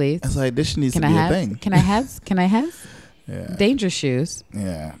life, please. I was like, this needs to be a thing. Can I have? Yeah. Dangerous shoes.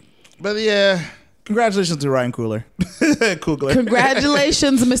 Yeah. But yeah. Congratulations to Ryan Coogler.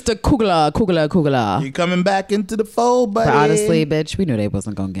 Congratulations, Mr. Coogler. You coming back into the fold, buddy. But honestly, bitch, we knew they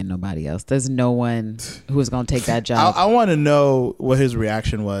wasn't going to get nobody else. There's no one who was going to take that job. I want to know what his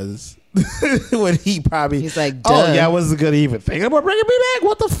reaction was when he's like, duh. Oh, yeah, I wasn't going to even think about bringing me back.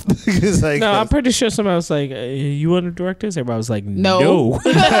 What the f-? Like, no, I'm pretty sure somebody was like, you want to direct this? Everybody was like, no.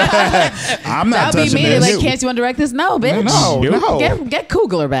 I'm not touching this. That'd be me. Like, can't you want to direct this? No, bitch. No. Get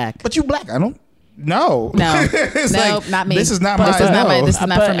Coogler back. But you black. I don't. No, it's like, not me. This is not This is not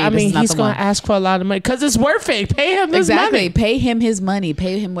for me. I mean, he's going to ask for a lot of money because it's worth it. Pay him his money. Pay him his money.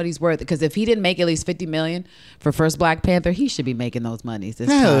 Pay him what he's worth. Because if he didn't make at least $50 million for first Black Panther, he should be making those monies this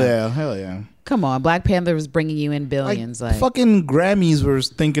time. Hell yeah. Come on, Black Panther was bringing you in billions. Like fucking Grammys was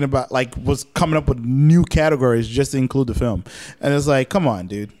thinking about was coming up with new categories just to include the film, and it's like, come on,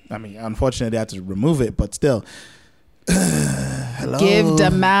 dude. I mean, unfortunately, they had to remove it, but still. Hello. Give the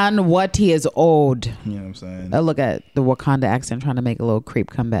man what he is owed. You know what I'm saying? Look at the Wakanda accent trying to make a little creep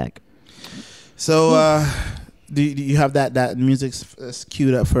come back. So, do you have that music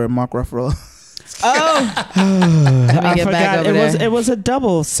queued up for Mark Ruffalo? Oh, let me get back over there. It was a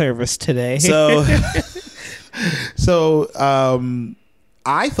double service today. So,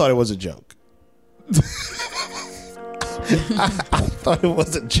 I thought it was a joke. I thought it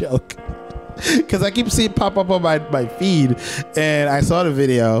was a joke. Because I keep seeing it pop up on my feed, and I saw the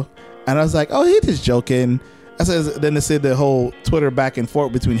video, and I was like, "Oh, he's just joking." Then they said the whole Twitter back and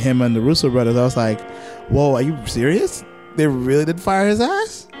forth between him and the Russo brothers. I was like, "Whoa, are you serious? They really did fire his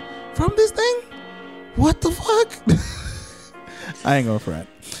ass from this thing? What the fuck?" I ain't going for it.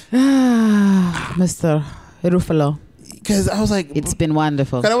 Mr. Ruffalo. Because I was like, It's been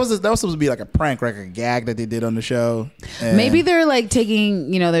wonderful. that was supposed to be like a prank, like a gag that they did on the show. And Maybe they're like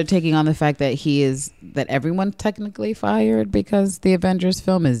taking on the fact that everyone technically fired because the Avengers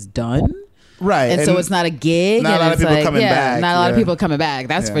film is done. right, And so it's not a gig. not a and lot of it's people like, coming back, Not a lot of yeah. people coming back.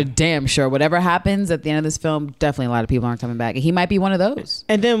 That's Yeah. for damn sure. Whatever happens at the end of this film, definitely a lot of people aren't coming back. He might be one of those.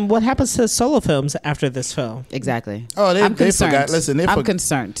 And then what happens to solo films after this film? Exactly. Oh, I'm they concerned. forgot. Listen, I'm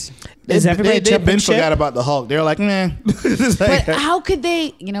concerned. Is everybody they jumping been ship? forgot about the Hulk. They're like, nah. It's like- But how could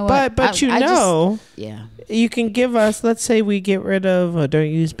they? You know what? But Yeah. you can give us. Let's say we get rid of or don't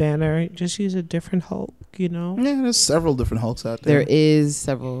use Banner. Just use a different Hulk. You know. yeah, there's several different Hulks out there.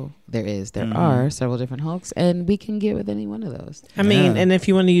 There are several different Hulks, and we can get with any one of those. I mean, and if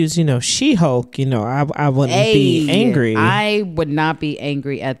you want to use, She-Hulk, I wouldn't be angry. I would not be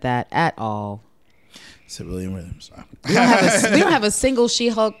angry at that at all. Civilian Williams. We don't have a single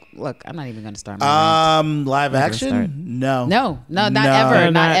She-Hulk. Look, I'm not even going to start my rant. Live Never action? start. No, No, not No.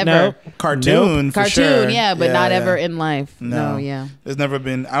 ever. Not ever. Nope. Cartoon, for Cartoon, sure. yeah, but not ever in life. No. No, yeah. There's never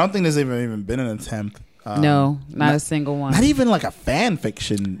been. I don't think there's even been an attempt. No, not a single one. Not even like a fan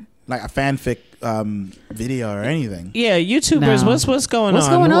fiction, like a fanfic video or anything. Yeah, YouTubers. No. What's going on? What's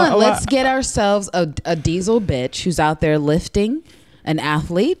going on? What- Let's get ourselves a diesel bitch who's out there lifting, an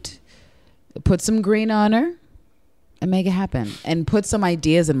athlete, put some green on her, and make it happen. And put some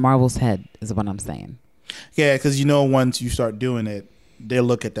ideas in Marvel's head, is what I'm saying. Yeah, because once you start doing it, they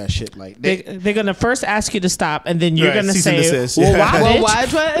look at that shit like They're gonna first ask you to stop, and then you're Right, gonna cease and say, desist, "Well, yeah. why, Well,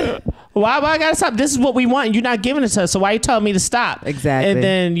 bitch? Why I gotta stop? This is what we want. And you're not giving it to us, so why you telling me to stop?" Exactly. And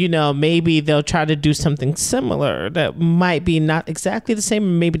then maybe they'll try to do something similar that might be not exactly the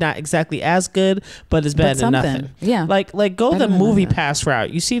same, maybe not exactly as good, but it's better than something. nothing. Yeah. Like go Better the than movie nothing. pass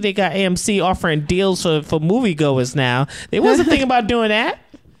route. You see, they got AMC offering deals for moviegoers now. They wasn't thinking about doing that.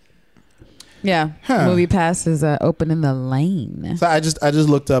 Yeah. Huh. Movie Pass is open in the lane. So I just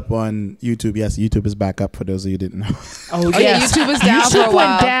looked up on YouTube. Yes, YouTube is back up for those of you who didn't know. Oh yeah, YouTube was down for a YouTube while.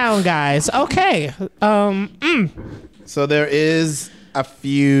 went down, guys. Okay. So there is a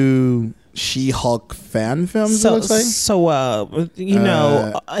few She-Hulk fan films. It looks like.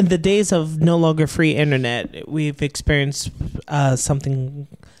 In the days of no longer free internet, we've experienced something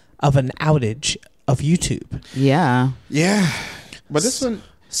of an outage of YouTube. Yeah. Yeah, but this one,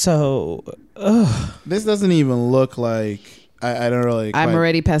 So, this doesn't even look like. I don't really. I'm quite-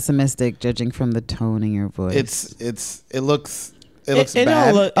 already pessimistic judging from the tone in your voice. It looks it bad.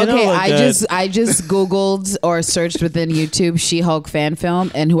 don't look. It don't Okay, look good. I just Googled or searched within YouTube She-Hulk fan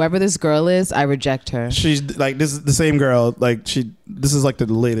film, and whoever this girl is, I reject her. She's like, this is the same girl. Like this is like the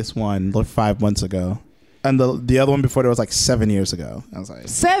latest one, like 5 months ago, and the other one before there was like 7 years ago. I was like,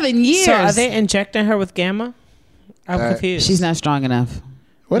 7 years. So are they injecting her with gamma? I'm confused. She's not strong enough.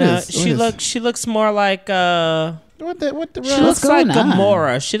 She looks more like what the she What's looks like going on?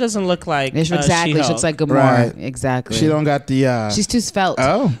 Gamora. She doesn't look like Exactly. She She-Hulk. looks like Gamora. Right. Exactly. She don't got the. She's too svelte.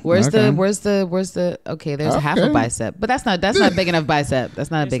 Oh, Where's okay. the okay, there's a half a Okay. bicep. But that's not big enough bicep.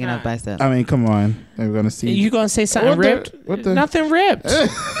 That's not a big enough bicep. I mean, come on. We're gonna see. You gonna say something ripped? What the? Nothing ripped.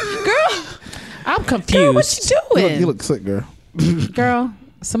 Girl, I'm confused. girl, what you doing? You look sick, girl. Girl,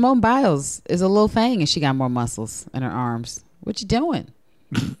 Simone Biles is a little thing and she got more muscles in her arms. What you doing?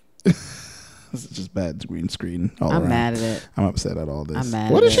 This is just bad green screen. All I'm around. mad at it. I'm upset at all this. I'm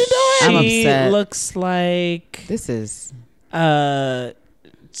mad What at is she it. doing? I'm She upset. looks like This is what's I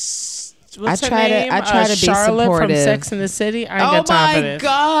her try to- name? I try to be Charlotte from supportive. Sex and the City. I ain't got time for this.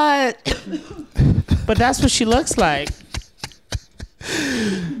 God. But that's what she looks like.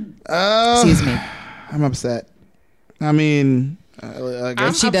 Excuse me. I'm upset. I mean, I guess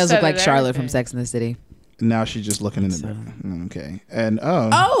And she does upset look like at Charlotte from everything. Sex and the City. now she's just looking in the mirror. Okay. And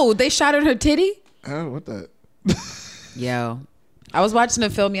Oh, they shot at her titty? what the? Yo. I was watching a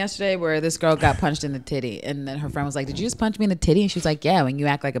film yesterday where this girl got punched in the titty, and then her friend was like, "Did you just punch me in the titty?" And she was like, "Yeah, when you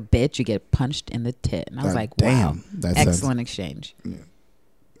act like a bitch, you get punched in the tit." And I was God like, damn. "Wow, That excellent exchange."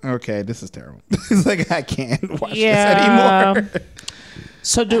 Okay, this is terrible. It's like I can't watch Yeah. this anymore.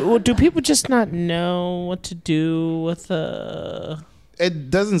 So do people just not know what to do with It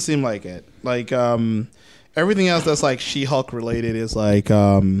doesn't seem like it. Like everything else that's like She-Hulk related is like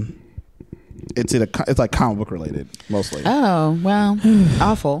it's like comic book related mostly. Oh well,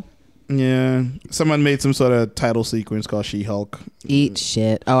 awful. Yeah, someone made some sort of title sequence called She-Hulk. Eat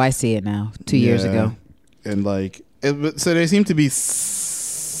shit. Oh, I see it now. 2 years Yeah. ago. And like so they seem to be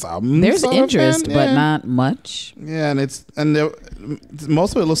some. There's sort of interest, fan, but yeah. not much. Yeah,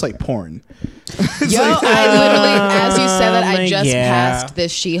 most of it looks like porn. It's Yo, like- I literally, as you said that, I just yeah. passed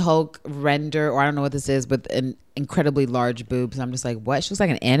this She-Hulk render, or I don't know what this is, with an incredibly large boobs. I'm just like, what? She looks like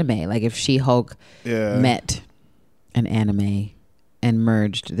an anime. Like if She-Hulk met an anime and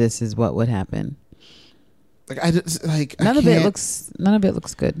merged, this is what would happen. Like I just like None of it looks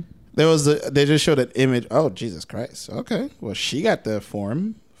good. They just showed an image. Oh Jesus Christ! Okay, well she got the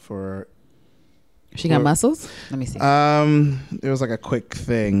form for. She got muscles. Let me see. There was like a quick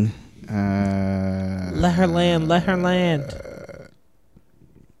thing. Let her land. Let her land.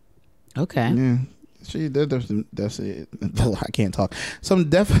 Okay. Yeah, there's I can't talk. Some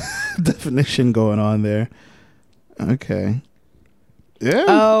definition going on there. Okay. Yeah.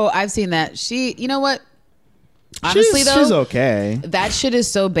 Oh, I've seen that. You know what? Honestly, though, she's okay. That shit is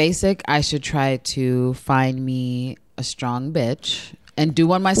so basic. I should try to find me a strong bitch and do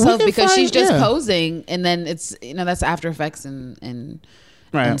one myself, because she's just posing, and then it's that's After Effects and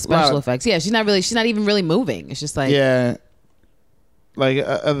special effects. Yeah, she's not even really moving. It's just like like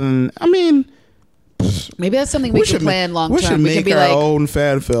other than maybe that's something we can plan long term. We should make our own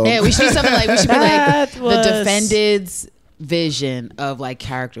fan film. Yeah, we should do something like the Defended's vision of like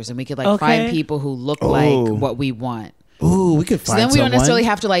characters, and we could find people who look like what we want. Ooh, we could find then we someone. don't necessarily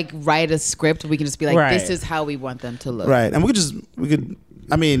have to like write a script. We can just be like, Right. this is how we want them to look. Right, and we could.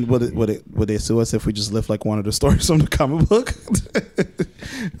 I mean, would they sue us if we just lift like one of the stories from the comic book?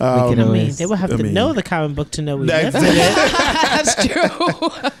 They would have to know the comic book to know we That's lifted it. That's true.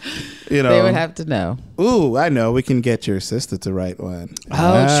 They would have to know. Ooh, I know. We can get your sister to write one.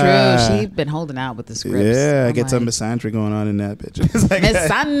 Oh, true. She's been holding out with the scripts. Yeah, get some misandry going on in that bitch. It's like,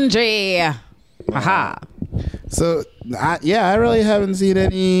 misandry. Haha. So, I really haven't seen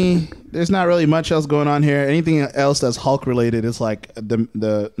any. There's not really much else going on here. Anything else that's Hulk related is like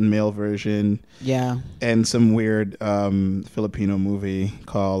the male version. Yeah. And some weird Filipino movie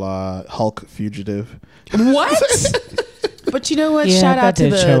called Hulk Fugitive. What? But you know what? Yeah, Shout out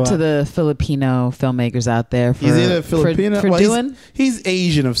that to the Filipino filmmakers out there for he's either Filipino for doing. He's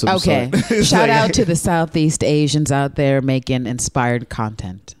Asian of some sort. Shout out to the Southeast Asians out there making inspired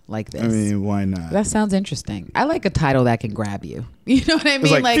content like this. I mean, why not? That sounds interesting. I like a title that can grab you. You know what I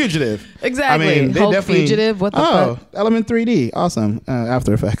mean? It's like Fugitive. Exactly. I mean, they Hulk definitely, Fugitive. What the fuck? Element 3D. Awesome.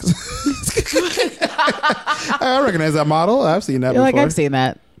 After Effects. I recognize that model. I've seen that before. Like, I've seen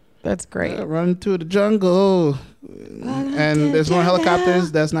that. That's great. Run to the jungle. And there's more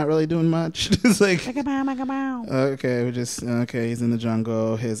helicopters. That's not really doing much. It's like, okay, he's in the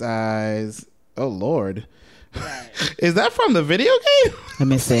jungle. His eyes. Oh, Lord. Is that from the video game? Let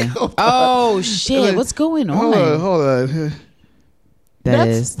me see. Oh, shit. What's going on? Hold on.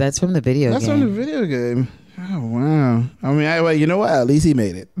 That's from the video game. That's from the video game. Oh, wow. I mean, you know what? At least he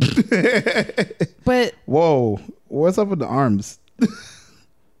made it. But whoa. What's up with the arms?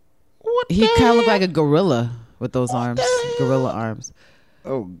 He kind of looked like a gorilla with those arms. Gorilla arms.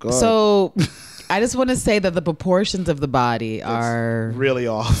 Oh, God. So I just want to say that the proportions of the body are really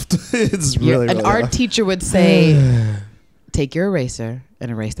off. It's really an art off. Teacher would say, take your eraser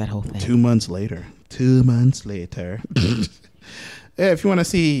and erase that whole thing. 2 months later. Yeah, if you want to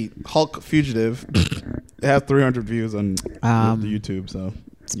see Hulk Fugitive, it has 300 views on the YouTube. So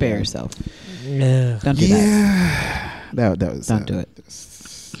spare yourself. No. Don't do that. That was. Don't do it.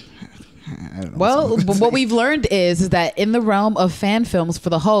 I don't know. Well, but what we've learned is that in the realm of fan films for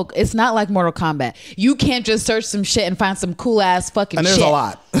the Hulk, it's not like Mortal Kombat. You can't just search some shit and find some cool ass fucking and there's shit. a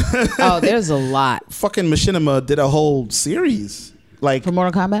lot. Oh, there's a lot. Fucking Machinima did a whole series. Like For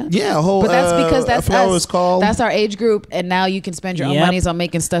Mortal Kombat? Yeah, a whole. But that's because that's I forgot what it was called. That's our age group, and now you can spend your own monies on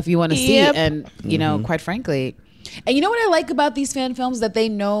making stuff you want to see. And you know, quite frankly, and you know what I like about these fan films, that they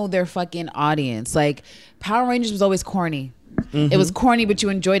know their fucking audience. Like Power Rangers was always corny. It was corny, but you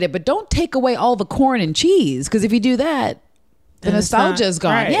enjoyed it. But don't take away all the corn and cheese, because if you do that, the nostalgia is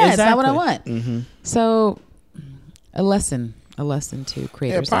gone. Right, It's not what I want. So, a lesson to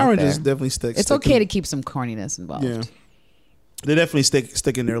creators. Power out Rangers there. definitely sticks. It's okay to keep some corniness involved. Yeah, they definitely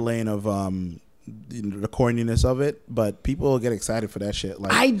stick in their lane of the corniness of it, but people get excited for that shit.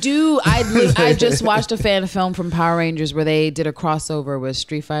 Like I do. I just watched a fan film from Power Rangers where they did a crossover with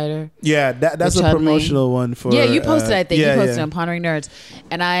Street Fighter. Yeah, that's a promotional one for. Yeah, you posted that thing. Yeah, you posted it on Pondering Nerds,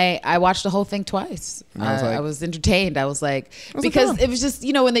 and I watched the whole thing twice. I was entertained. I was like, because it was just,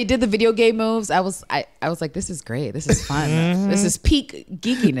 you know, when they did the video game moves, I was like, this is great. This is fun. This is peak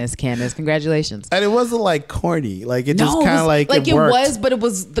geekiness, Candace. Congratulations. And it wasn't like corny. Like it just kind of like it worked. was, but it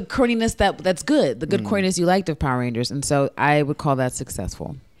was the corniness that's good. The good corniness you liked of Power Rangers, and so I would call that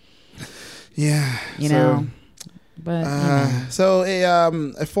successful. Yeah, you know, But you know. So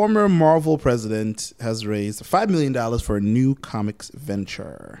a former Marvel president has raised $5 million for a new comics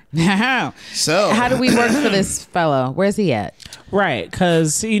venture. So how do we work for this fellow? Where's he at? Right,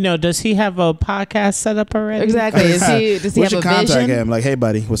 because does he have a podcast set up already? Exactly. Does he have a contact vision? him? Like, hey,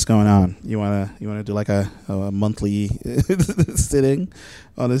 buddy, what's going on? You wanna do like a monthly sitting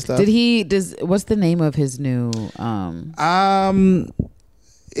on this stuff? What's the name of his new?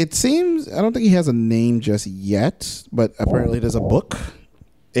 It seems, I don't think he has a name just yet, but apparently there's a book,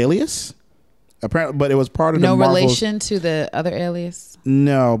 Alias. Apparently, but it was part of the Marvel's, relation to the other Alias.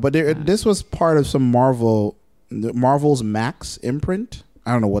 No, but this was part of some Marvel's Max imprint.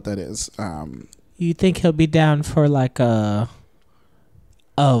 I don't know what that is. You think he'll be down for like a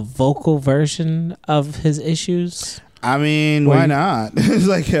vocal version of his issues? I mean, why not? It's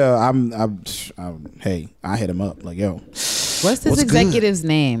like, hey, I hit him up. Like, yo, what's this executive's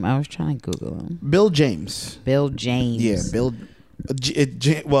name? I was trying to Google him. Bill James. Bill James. Yeah, Bill.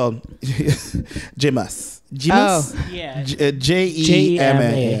 Jimas. Oh, yeah.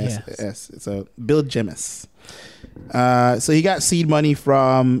 Jemas. So Bill Jimas. So he got seed money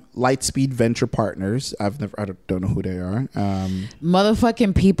from Lightspeed Venture Partners. I don't know who they are.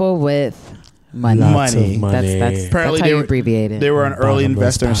 Motherfucking people with money. That's apparently how you abbreviate it. They were an early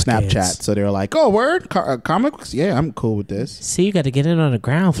investor in Snapchat, so they were like, "Oh, word, comics? Yeah, I'm cool with this." See, you got to get in on the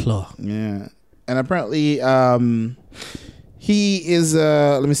ground floor. Yeah, and apparently, he is.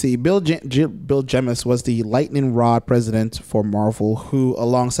 Let me see. Bill Jemas was the lightning rod president for Marvel, who,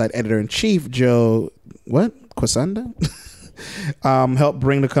 alongside editor in chief Joe Quesada, helped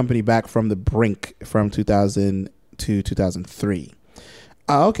bring the company back from the brink from 2000 to 2003.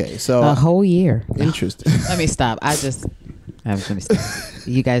 Okay, so a whole year. Interesting. Let me stop.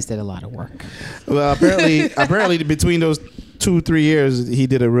 You guys did a lot of work. Well, apparently between those 2-3 years, he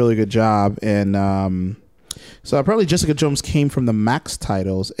did a really good job, and so apparently Jessica Jones came from the Max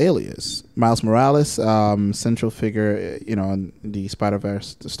titles Alias, Miles Morales, central figure, in the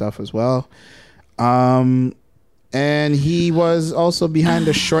Spider-Verse stuff as well, and he was also behind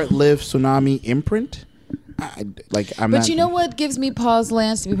the short-lived Tsunami imprint. But you know what gives me pause,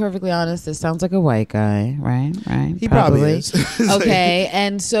 Lance, to be perfectly honest? It sounds like a white guy, right? He probably is. Okay,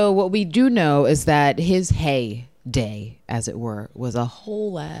 and so what we do know is that his heyday, as it were, was a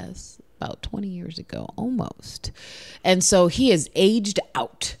whole ass about 20 years ago, almost. And so he has aged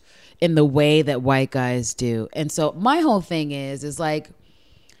out in the way that white guys do. And so my whole thing is like,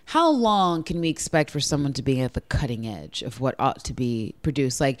 how long can we expect for someone to be at the cutting edge of what ought to be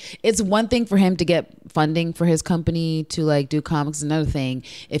produced? Like, it's one thing for him to get funding for his company to like do comics. Another thing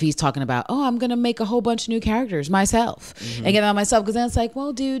if he's talking about, oh, I'm going to make a whole bunch of new characters myself and get on myself. Because then it's like,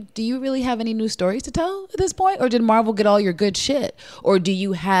 well, dude, do you really have any new stories to tell at this point? Or did Marvel get all your good shit? Or do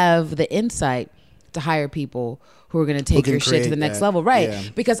you have the insight to hire people who are going to take your shit to the next level? Right. Yeah.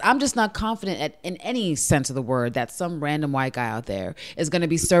 Because I'm just not confident in any sense of the word that some random white guy out there is going to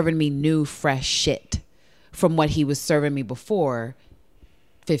be serving me new, fresh shit from what he was serving me before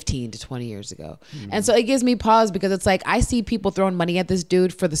 15 to 20 years ago. And so it gives me pause because it's like, I see people throwing money at this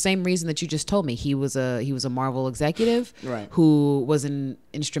dude for the same reason that you just told me. He was a Marvel executive who was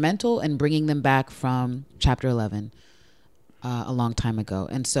instrumental in bringing them back from Chapter 11. A long time ago.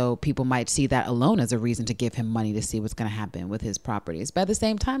 And so people might see that alone as a reason to give him money to see what's going to happen with his properties. But at the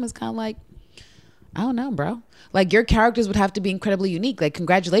same time, it's kind of like, I don't know, bro. Like, your characters would have to be incredibly unique. Like,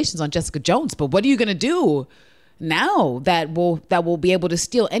 congratulations on Jessica Jones, but what are you going to do now that will be able to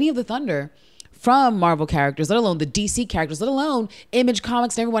steal any of the thunder from Marvel characters, let alone the DC characters, let alone Image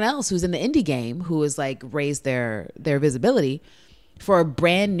Comics and everyone else who's in the indie game who has like raised their visibility for a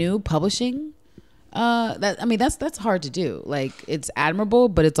brand new publishing? That's hard to do. Like, it's admirable,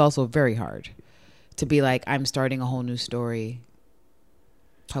 but it's also very hard to be like, I'm starting a whole new story,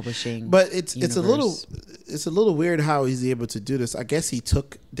 publishing. But it's a little weird how he's able to do this. I guess he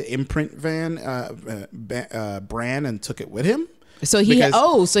took the imprint brand and took it with him. So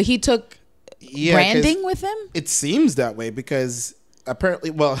he took branding with him. It seems that way because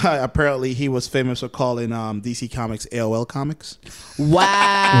apparently he was famous for calling DC Comics AOL Comics.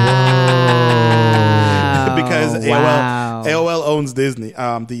 Wow. Because AOL owns Disney,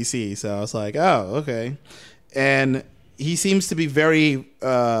 DC. So I was like, oh, okay. And he seems to be very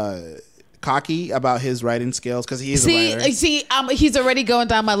cocky about his writing skills because he is a writer. He's already going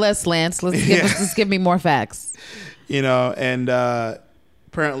down my list, Lance. Let's give me more facts. And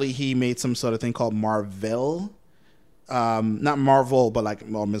apparently he made some sort of thing called Marvel. Not Marvel, but like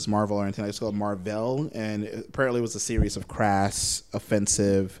Ms. Marvel or anything. It's called Marvel, and apparently it was a series of crass,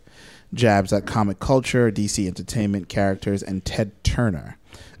 offensive jabs at comic culture, DC entertainment characters, and Ted Turner.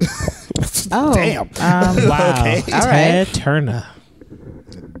 Oh, Damn. Wow. Okay. All Ted right. Turner.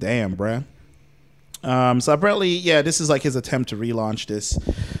 Damn, bruh. So apparently, yeah, this is like his attempt to relaunch this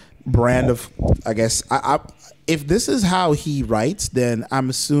brand of, I guess, if this is how he writes, then I'm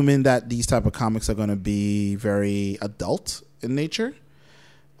assuming that these type of comics are going to be very adult in nature.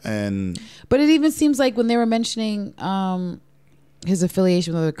 But it even seems like when they were mentioning his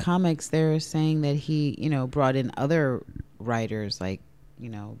affiliation with other comics, they were saying that he, brought in other writers like,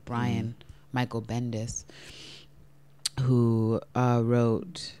 Brian Michael Bendis, who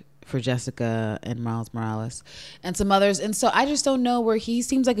wrote for Jessica and Miles Morales and some others. And so I just don't know, where he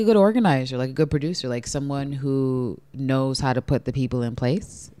seems like a good organizer, like a good producer, like someone who knows how to put the people in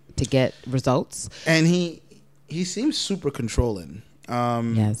place to get results. And he seems super controlling.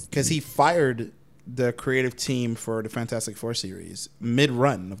 Yes. Because he fired the creative team for the Fantastic Four series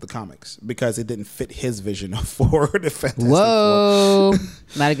mid-run of the comics because it didn't fit his vision for the Fantastic Whoa.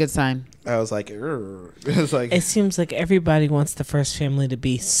 Not a good sign. Four. I was like, "Urgh." It was like, It seems like everybody wants the first family to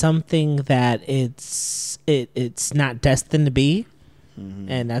be something that it's not destined to be.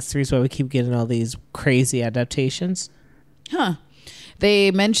 And that's the reason why we keep getting all these crazy adaptations. Huh. They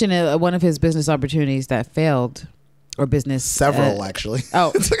mentioned one of his business opportunities that failed. Or business. several, actually.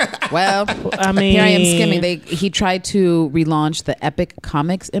 Oh, well, I mean, here I am skimming. He tried to relaunch the Epic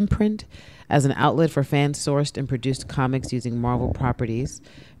Comics imprint as an outlet for fan-sourced and produced comics using Marvel properties.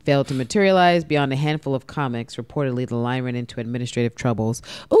 Failed to materialize. Beyond a handful of comics, reportedly the line ran into administrative troubles.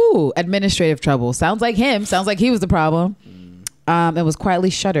 Ooh, administrative trouble. Sounds like him. Sounds like he was the problem. It was quietly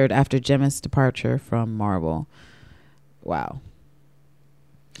shuttered after Gemma's departure from Marvel. Wow.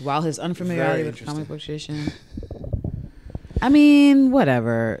 While his unfamiliarity with comic book tradition. I mean,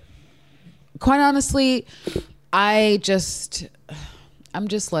 whatever. Quite honestly, I'm just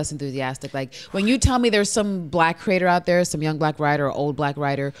less enthusiastic. Like, when you tell me there's some black creator out there, some young black writer or old black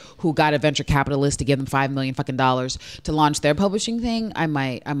writer who got a venture capitalist to give them $5 million fucking dollars to launch their publishing thing, I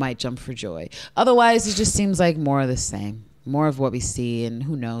might jump for joy. Otherwise, it just seems like more of the same, more of what we see, and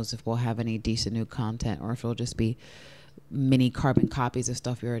who knows if we'll have any decent new content or if it'll just be mini carbon copies of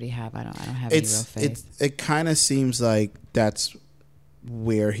stuff we already have. I don't have any real faith. It kind of seems like that's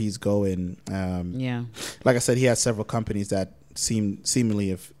where he's going. Yeah. Like I said, he has several companies that seemingly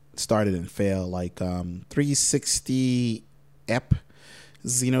have started and failed, like 360 Ep,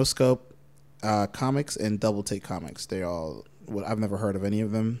 Xenoscope Comics, and Double Take Comics. They're all, I've never heard of any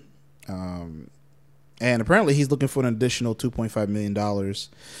of them. And apparently he's looking for an additional $2.5 million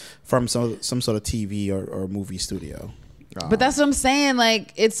from some sort of TV or movie studio. But that's what I'm saying.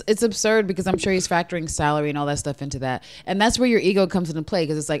 Like, it's absurd because I'm sure he's factoring salary and all that stuff into that. And that's where your ego comes into play,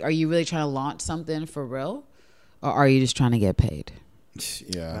 because it's like, are you really trying to launch something for real? Or are you just trying to get paid?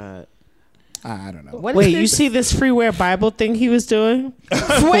 Yeah. I don't know. Wait, you see this freeware Bible thing he was doing?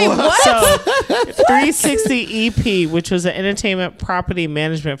 Wait, what? So 360 EP, which was an entertainment property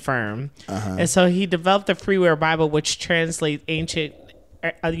management firm. And so he developed the freeware Bible, which translates ancient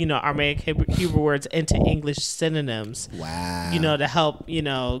Aramaic Hebrew words into English synonyms. Wow. To help,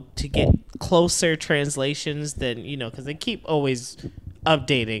 to get closer translations than, because they keep always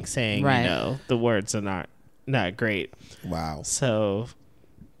updating, saying, right. The words are not great. Wow. So,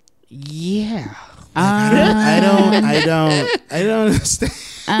 yeah. I don't understand.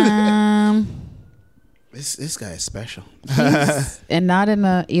 This guy is special. And not in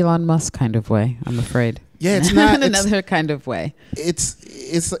a Elon Musk kind of way, I'm afraid. Yeah, it's not in another kind of way. It's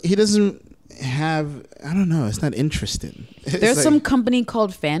he doesn't have, I don't know, it's not interesting. There's some company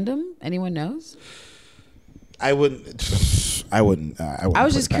called Fandom. Anyone knows? I wouldn't I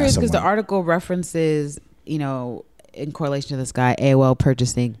was just curious because the article references, in correlation to this guy, AOL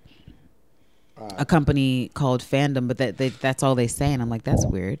purchasing a company called Fandom, but that's all they say, and I'm like, that's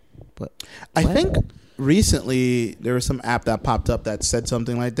weird. But I think recently there was some app that popped up that said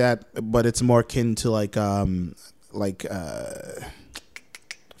something like that, but it's more akin to like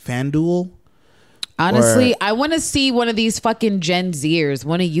FanDuel. Honestly, I want to see one of these fucking Gen Zers,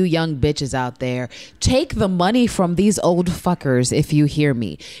 one of you young bitches out there, take the money from these old fuckers, if you hear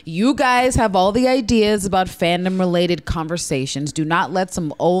me. You guys have all the ideas about fandom-related conversations. Do not let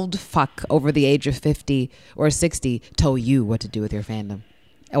some old fuck over the age of 50 or 60 tell you what to do with your fandom.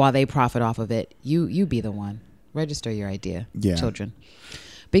 And while they profit off of it, you be the one. Register your idea, children.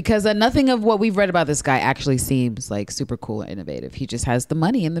 Because nothing of what we've read about this guy actually seems like super cool and innovative. He just has the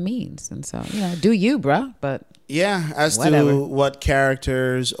money and the means. And so, do you, bro. But as whatever. to what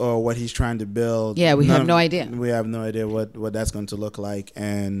characters or what he's trying to build. Yeah, we have no idea. We have no idea what that's going to look like.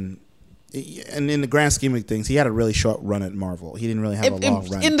 And and in the grand scheme of things, he had a really short run at Marvel. He didn't really have a long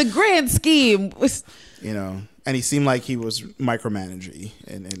run. In the grand scheme, and he seemed like he was micromanaging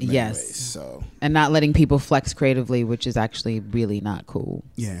in many ways. So, and not letting people flex creatively, which is actually really not cool.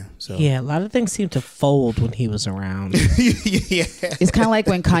 Yeah. So yeah, a lot of things seem to fold when he was around. Yeah. It's kind of like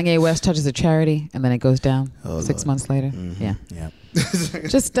when Kanye West touches a charity and then it goes down 6 months later. Mm-hmm. Yeah. Yeah.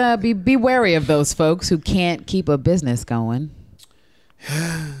 Just be wary of those folks who can't keep a business going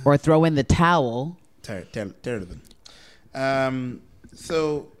or throw in the towel. Tear them.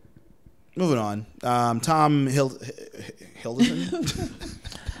 So, moving on. Tom Hiddleston.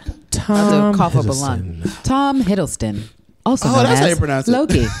 Tom cough up a lung. Tom Hiddleston, also known that's as how you pronounce it.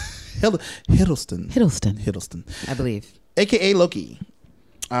 Loki. Hiddleston, I believe. AKA Loki.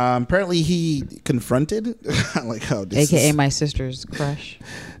 Apparently, he confronted, like how this AKA is, my sister's crush.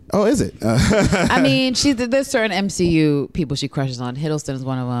 Oh, is it? I mean, there's certain MCU people she crushes on. Hiddleston is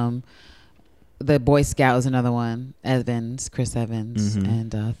one of them. The Boy Scout is another one. Chris Evans,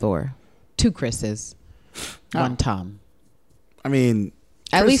 and Thor. 2 Chris's, one Tom. I mean,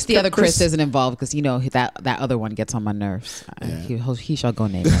 at least the other Chris isn't involved because that other one gets on my nerves. Yeah. He shall go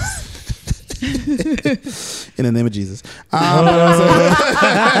nameless. In the name of Jesus. Triggered.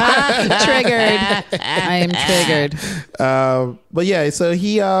 I am triggered. But yeah, so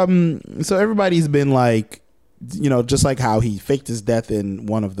he so everybody's been like, just like how he faked his death in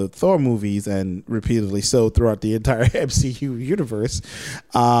one of the Thor movies and repeatedly so throughout the entire MCU universe.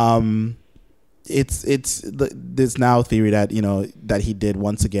 There's now theory that that he did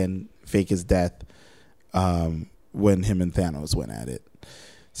once again fake his death when him and Thanos went at it.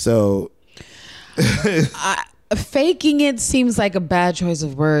 So faking it seems like a bad choice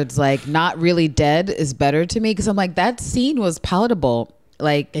of words. Like, not really dead is better to me because I'm like, that scene was palatable.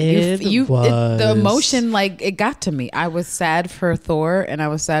 Like the emotion, like, it got to me. I was sad for Thor and I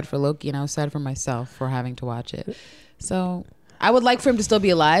was sad for Loki and I was sad for myself for having to watch it. So I would like for him to still be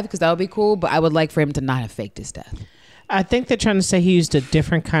alive because that would be cool, but I would like for him to not have faked his death. I think they're trying to say he used a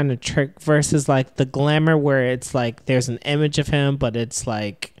different kind of trick versus like the glamour where it's like there's an image of him, but it's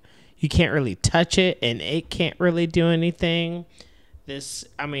like you can't really touch it and it can't really do anything.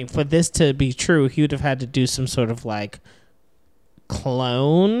 For this to be true, he would have had to do some sort of like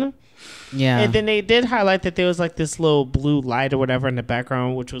clone. Yeah. And then they did highlight that there was like this little blue light or whatever in the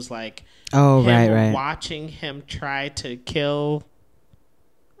background, which was like right. watching him try to kill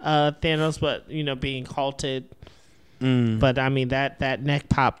Thanos, but being halted. But I mean that neck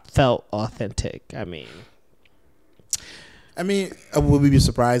pop felt authentic. I mean, would we be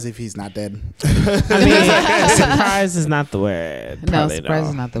surprised if he's not dead? Surprise is not the word. No, surprise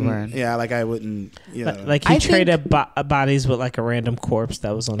is not the word. Yeah, like I wouldn't, Like he traded bodies with like a random corpse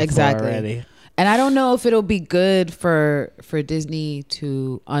that was on the floor already. And I don't know if it'll be good for Disney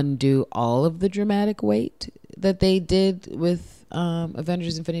to undo all of the dramatic weight that they did with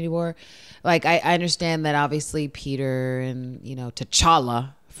Avengers Infinity War. Like, I understand that obviously Peter and,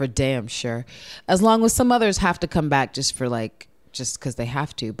 T'Challa for damn sure, as long as some others have to come back just because they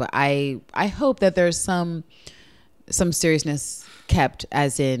have to. But I hope that there's some seriousness kept,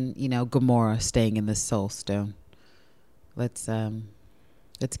 as in, Gamora staying in the Soul Stone. Let's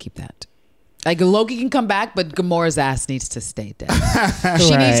keep that. Like, Loki can come back, but Gamora's ass needs to stay dead.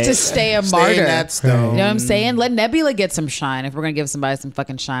 She needs to stay a martyr. In that stone. You know what I'm saying? Let Nebula get some shine if we're gonna give somebody some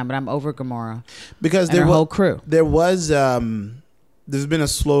fucking shine. But I'm over Gamora because and her whole crew. There was there's been a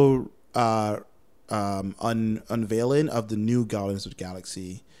slow unveiling of the new Guardians of the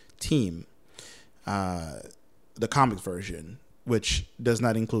Galaxy team, the comic version, which does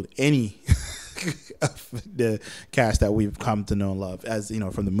not include any of the cast that we've come to know and love, as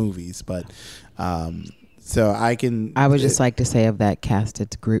from the movies. But so I would just like to say of that cast,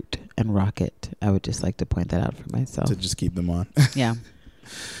 it's Groot and Rocket. I would just like to point that out for myself, to just keep them on. Yeah.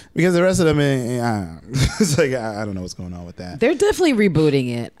 Because the rest of them, it's like I don't know what's going on with that. They're definitely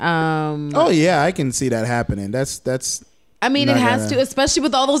rebooting it. Oh yeah, I can see that happening. That's. I mean, it has to, especially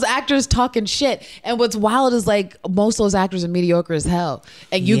with all those actors talking shit. And what's wild is like most of those actors are mediocre as hell.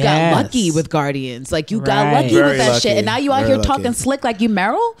 And you got lucky with Guardians. Like you got lucky with that shit. And now you out here talking slick like you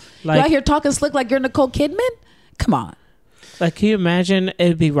Meryl? You out here talking slick like you're Nicole Kidman? Come on. Like, can you imagine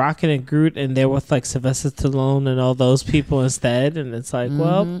it'd be Rocket and Groot and they're with like Sylvester Stallone and all those people instead? And it's like,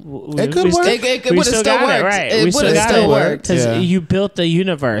 well, it could work. It would have still worked. Right. It would have still worked. Because you built the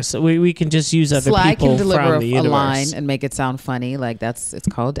universe. We can just use other Sly people can deliver from the universe. a line and make it sound funny. Like it's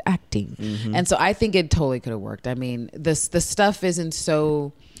called acting. Mm-hmm. And so I think it totally could have worked. I mean, the stuff isn't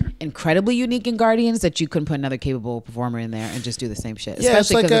so incredibly unique in Guardians that you couldn't put another capable performer in there and just do the same shit.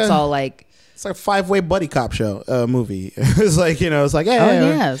 Especially because it's all like It's like a 5-way buddy cop show movie. It's like, it's like,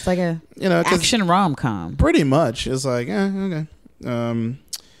 it's like a action rom-com. Pretty much. It's like, okay.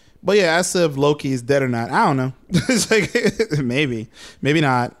 But yeah, as to if Loki is dead or not, I don't know. It's like maybe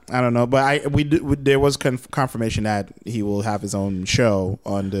not. I don't know. But there was confirmation that he will have his own show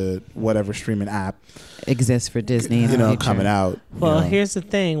on the whatever streaming app exists for Disney. Coming out. Well, here's the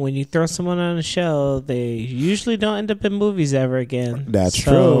thing: when you throw someone on a show, they usually don't end up in movies ever again. That's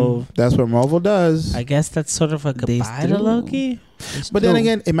true. That's what Marvel does. I guess that's sort of a goodbye to Loki. But then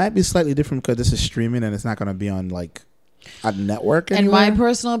again, it might be slightly different because this is streaming and it's not going to be on like a network anywhere. In my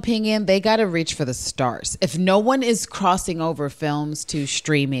personal opinion, they got to reach for the stars. If no one is crossing over films to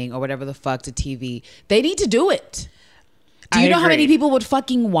streaming or whatever the fuck to TV, they need to do it. Do you know how many people would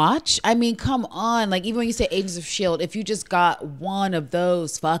fucking watch? I mean, come on. Like, even when you say Agents of S.H.I.E.L.D., if you just got one of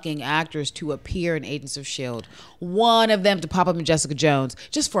those fucking actors to appear in Agents of S.H.I.E.L.D., one of them to pop up in Jessica Jones,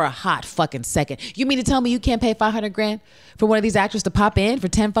 just for a hot fucking second. You mean to tell me you can't pay $500,000 for one of these actors to pop in for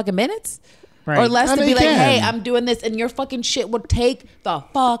 10 fucking minutes? Right. Or less to be like, hey, I'm doing this, and your fucking shit would take the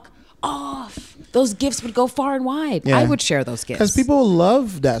fuck off. Those gifts would go far and wide. Yeah. I would share those gifts. Because people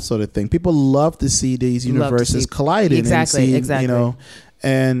love that sort of thing. People love to see these universes colliding. Exactly.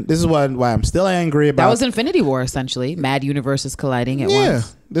 And this is why I'm still angry about... That was Infinity War, essentially. Mad universes colliding at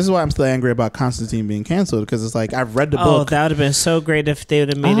once. This is why I'm still angry about Constantine being canceled, because it's like, I've read the book. Oh, that would have been so great if they would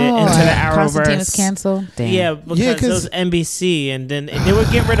have made it into the Arrowverse. Constantine was canceled? Damn. Yeah, because it was NBC, and then they would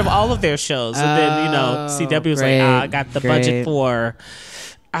get rid of all of their shows. And then, CW was I got the budget for...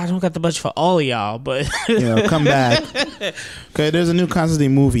 I don't got the budget for all of y'all, but... come back. Okay, there's a new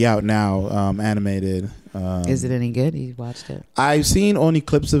Constantine movie out now, animated. Is it any good? You watched it? I've seen only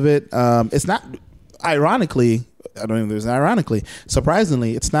clips of it. It's not... Ironically... I don't even know if there's ironically.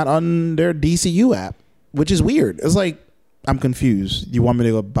 Surprisingly, it's not on their DCU app, which is weird. It's like, I'm confused. You want me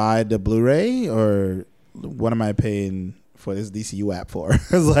to go buy the Blu-ray, or what am I paying for this DCU app for?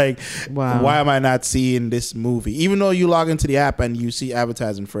 It's like, why am I not seeing this movie? Even though you log into the app and you see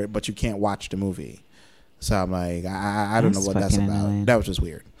advertising for it, but you can't watch the movie. So I'm like, I don't know what that's about. Annoying. That was just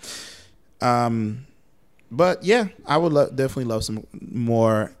weird. But yeah, I would definitely love some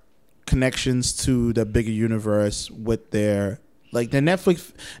more connections to the bigger universe with their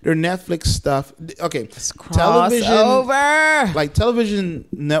Netflix stuff. Okay, television over. Like television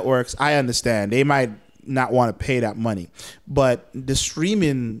networks, I understand they might not want to pay that money, but the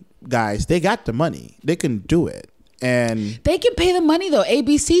streaming guys, they got the money, they can do it, and they can pay the money though.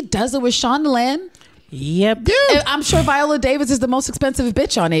 ABC does it with Shondaland. Yep. Yeah. I'm sure Viola Davis is the most expensive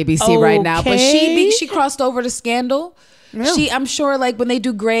bitch on ABC right now, but she crossed over to Scandal. Yeah. I'm sure, like, when they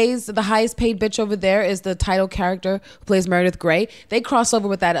do Grey's, the highest paid bitch over there is the title character who plays Meredith Grey. They cross over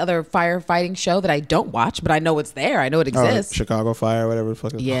with that other firefighting show that I don't watch, but I know it's there. I know it exists. Chicago Fire, whatever the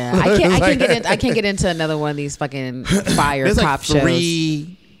fuck. Yeah, I can't get into another one of these fucking fire There's cop like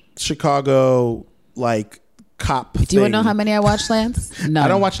 3 Chicago cop. Do you want to know how many I watch, Lance? None. I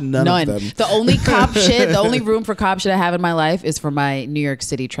don't watch none of them. The only cop shit, the only room for cop shit I have in my life is for my New York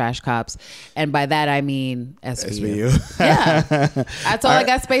City trash cops, and by that I mean SVU. Yeah, that's all I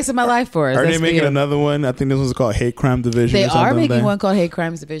got space in my life for. Are they making another one? I think this one's called Hate Crime Division. They are making one called Hate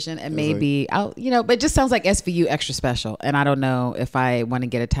Crimes Division, and maybe but it just sounds like SVU extra special, and I don't know if I want to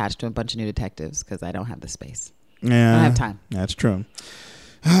get attached to a bunch of new detectives because I don't have the space. Yeah, I don't have time. That's true.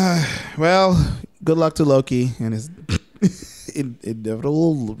 Well, good luck to Loki and his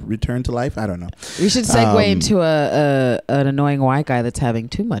inevitable return to life. I don't know. We should segue into an annoying white guy that's having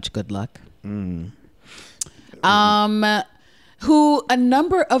too much good luck. Who a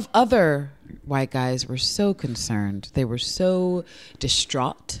number of other white guys were so concerned. They were so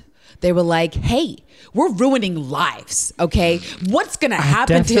distraught. They were like, hey, we're ruining lives, okay? What's going to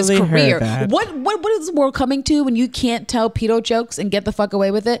happen to his career? What is the world coming to when you can't tell pedo jokes and get the fuck away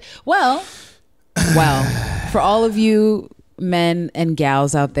with it? Well, for all of you men and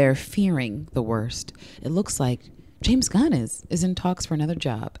gals out there fearing the worst, it looks like James Gunn is in talks for another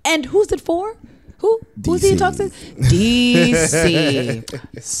job. And who's it for? Who's he in talks with? DC.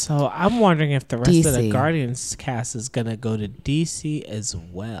 So I'm wondering if the rest of the Guardians cast is gonna go to DC as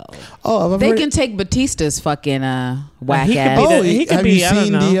well. Oh, they can take Batista's fucking whack ass. Have you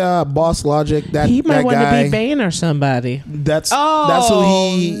seen the Boss Logic? He might want to be Bane or somebody. That's who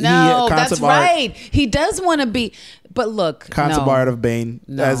he. That's right. He does want to be. But look, concept art of Bane,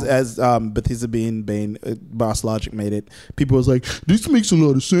 as Batista being Bane, Boss Logic made it. People was like, this makes a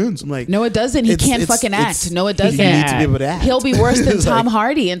lot of sense. I'm like, no, it doesn't. He can't fucking act. No, it doesn't. He needs to be able to act. He'll be worse than Tom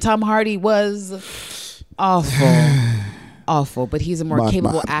Hardy, and Tom Hardy was awful. awful, but he's a more Batman.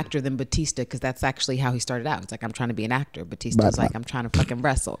 capable actor than Batista, because that's actually how he started out. It's like, I'm trying to be an actor. Batista's like, I'm trying to fucking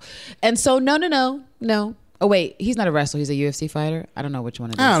wrestle. And so no. Oh wait, he's not a wrestler. He's a UFC fighter. I don't know which one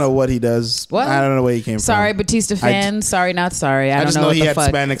it is. I don't know what he does. What? I don't know where he came Sorry, from. Batista fans. Sorry, not sorry. I don't just know know what he the had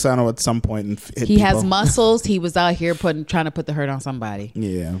fuck. Hispanics. I don't know at some point. And hit He has people. muscles. He was out here trying to put the hurt on somebody.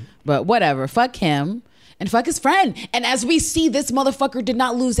 Yeah. But whatever. Fuck him. And fuck his friend. And as we see, this motherfucker did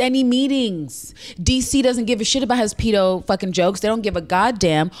not lose any meetings. DC doesn't give a shit about his pedo fucking jokes. They don't give a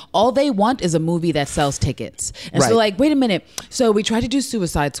goddamn. All they want is a movie that sells tickets. And so like, wait a minute. So we tried to do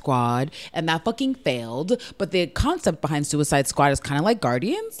Suicide Squad and that fucking failed. But the concept behind Suicide Squad is kind of like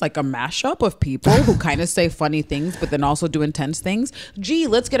Guardians, like a mashup of people who kind of say funny things, but then also do intense things. Gee,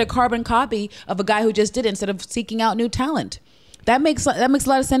 let's get a carbon copy of a guy who just did it instead of seeking out new talent. That makes a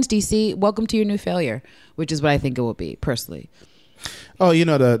lot of sense, DC. Welcome to your new failure, which is what I think it will be, personally. Oh, you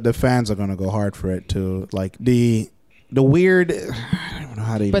know, the fans are going to go hard for it, too. Like, the weird... I don't know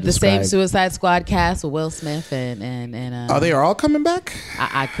how to even But the describe. same Suicide Squad cast with Will Smith and Are they all coming back?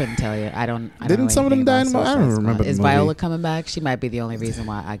 I couldn't tell you. I don't Didn't know some of them anything die about in the- I don't Suicide remember Squad. the Is movie. Viola coming back? She might be the only reason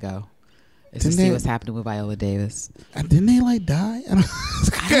why I go. Is to Didn't see they- what's happening with Viola Davis. Didn't they, like, die? I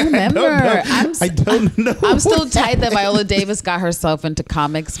don't remember. I don't know. I'm still tight that Viola Davis got herself into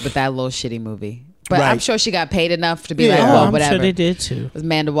comics with that little shitty movie. But I'm Right. sure she got paid enough to be Yeah. like, Oh, well, I'm whatever. sure they did too. It was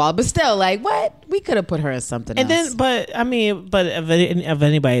Amanda Waller. But still, like, what? We could have put her as something And else. then, but I mean, but of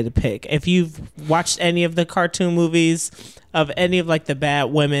anybody to pick, if you've watched any of the cartoon movies of any of like the bad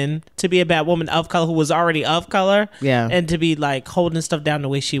women, to be a bad woman of color who was already of color, Yeah. and to be like holding stuff down the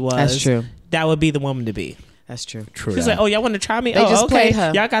way she was, That's true. That would be the woman to be. That's true. True. She's like, oh, y'all want to try me? They Oh, just okay. played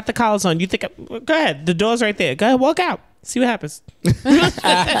her. Y'all got the collars on. You think? Go ahead. The door's right there. Go ahead. Walk out. See what happens.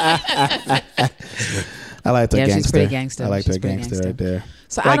 I like that Yeah, gangster. she's pretty gangster. I like She's that pretty gangster gangster. right there.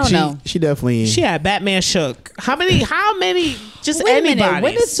 So I don't know. She definitely... She had Batman shook. How many? Just Wait a anybody. minute.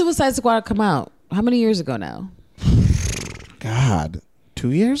 When did Suicide Squad come out? How many years ago now? God,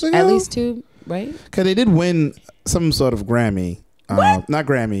 2 years ago? At least 2, right? Because they did win some sort of Grammy. Not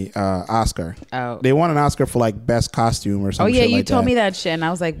Grammy, Oscar. Oh. They won an Oscar for like best costume or Oh something. yeah, you told me that shit, and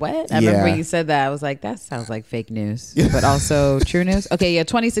I was like, "What?" I remember Yeah. you said that. I was like, "That sounds like fake news," but also true news. Okay, yeah,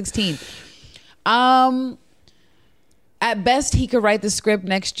 2016. At best, he could write the script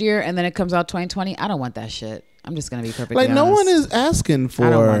next year, and then it comes out 2020. I don't want that shit. I'm just gonna be perfectly Like, no honest. one is asking I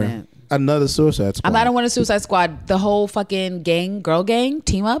don't want for it. another Suicide Squad. I don't want a Suicide Squad. The whole fucking girl gang,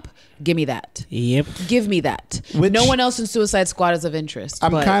 team up. Give me that. Yep. Give me that. Which- No one else in Suicide Squad is of interest.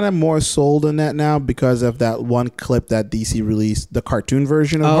 I'm but- kind of more sold on that now because of that one clip that DC released, the cartoon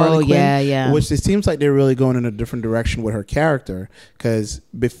version of Harley Quinn. yeah. Which it seems like they're really going in a different direction with her character. Because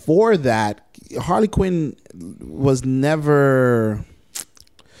before that, Harley Quinn was never...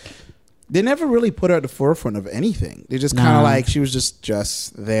 They never really put her at the forefront of anything. They just kind of like, she was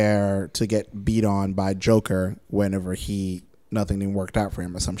just there to get beat on by Joker whenever nothing worked out for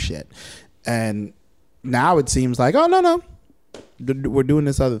him or some shit. And now it seems like, oh, no. We're doing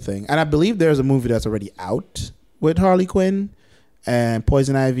this other thing. And I believe there's a movie that's already out with Harley Quinn and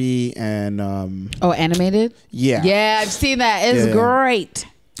Poison Ivy and... animated? Yeah. Yeah, I've seen that. It's Yeah. great.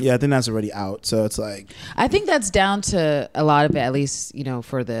 Yeah, I think that's already out. So it's like... I think that's down to a lot of it, at least,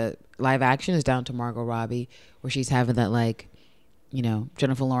 for the live action, is down to Margot Robbie, where she's having that, like,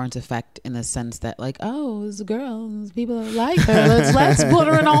 Jennifer Lawrence effect in the sense that, like, oh, this girl, people like her. Let's put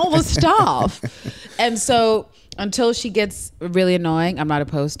her in all the stuff. And so until she gets really annoying, I'm not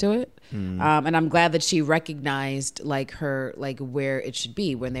opposed to it. And I'm glad that she recognized like her, like where it should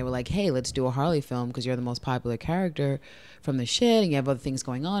be when they were like, hey, let's do a Harley film because you're the most popular character from the shit and you have other things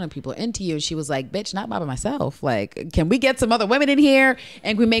going on and people are into you. And she was like, bitch, not by myself. Like, can we get some other women in here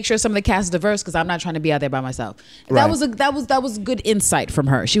and can we make sure some of the cast is diverse because I'm not trying to be out there by myself. Right. That was good insight from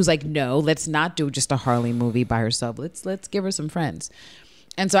her. She was like, no, let's not do just a Harley movie by herself. Let's give her some friends.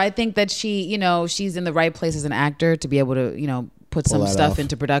 And so I think that she, she's in the right place as an actor to be able to, put some stuff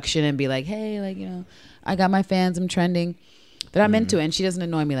into production and be like, hey, like, I got my fans, I'm trending, that I'm into it. And she doesn't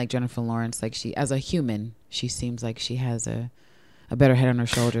annoy me like Jennifer Lawrence. Like, she, as a human, she seems like she has a better head on her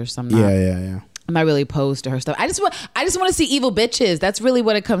shoulders. So I'm not, Yeah. I'm not really opposed to her stuff. I just want to see evil bitches. That's really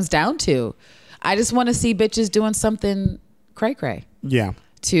what it comes down to. I just want to see bitches doing something cray-cray. Yeah.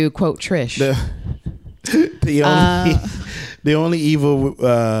 To quote Trish. The only evil,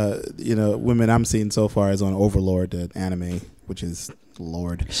 women I'm seeing so far is on Overlord, the anime, which is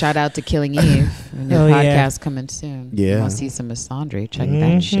Lord. Shout out to Killing Eve. New podcast coming soon. Yeah. Want to see some Misandry? Check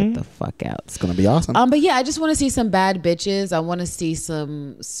that shit the fuck out. It's gonna be awesome. But yeah, I just want to see some bad bitches. I want to see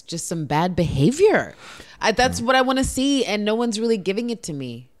some bad behavior. That's what I want to see, and no one's really giving it to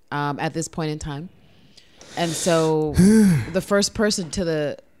me at this point in time. And so the first person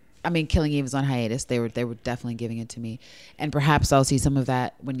Killing Eve was on hiatus. They were definitely giving it to me. And perhaps I'll see some of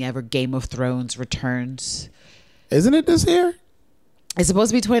that whenever Game of Thrones returns. Isn't it this year? It's supposed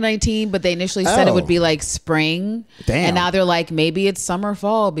to be 2019, but they initially said it would be like spring. Damn. And now they're like, maybe it's summer,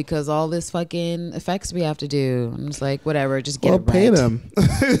 fall because all this fucking effects we have to do. I'm just like, whatever, just get it right. Pay them.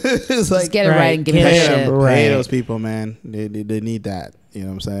 It's just like, get it right and give me that shit. Pay those people, man. They need that. You know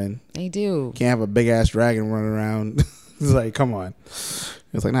what I'm saying? They do. Can't have a big ass dragon running around. It's like, come on.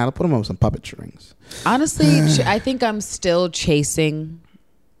 It's like, nah, I'll put them on some puppet strings. Honestly, I think I'm still chasing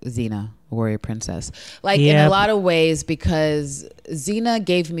Xena, Warrior Princess. Like, in a lot of ways, because Xena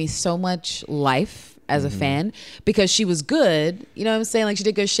gave me so much life as a fan because she was good. You know what I'm saying? Like, she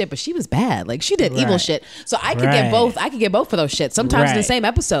did good shit, but she was bad. Like, she did evil shit. So I could get both. I could get both of those shit sometimes in the same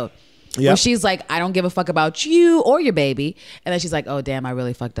episode. Where she's like, I don't give a fuck about you or your baby. And then she's like, oh, damn, I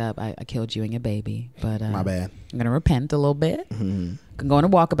really fucked up. I killed you and your baby. But my bad. I'm going to repent a little bit. Can go on a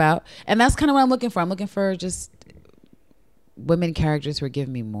walkabout. And that's kind of what I'm looking for. I'm looking for just women characters who are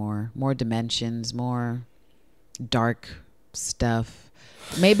giving me more dimensions, more dark stuff.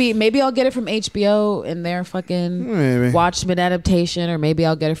 Maybe I'll get it from HBO in their fucking Watchmen adaptation, or maybe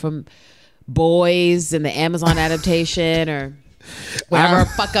I'll get it from Boys in the Amazon adaptation, or whatever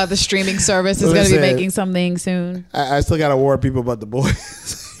fuck other streaming service is going to be making something soon. I still got to warn people about The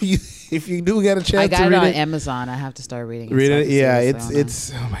Boys. If you do get a chance, I got it on Amazon. I have to start reading it. Read it, yeah.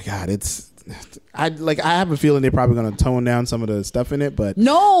 It's oh my god, I have a feeling they're probably going to tone down some of the stuff in it, but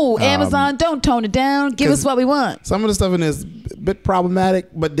no, Amazon, don't tone it down. Give us what we want. Some of the stuff in it is a bit problematic,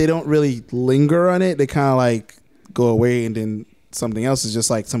 but they don't really linger on it. They kind of like go away, and then something else is just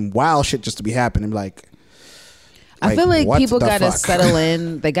like some wild shit just to be happening. I feel like people got to settle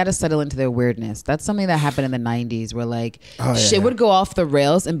in. They got to settle into their weirdness. That's something that happened in the 90s where shit would go off the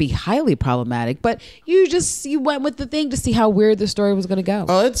rails and be highly problematic. But you went with the thing to see how weird the story was going to go.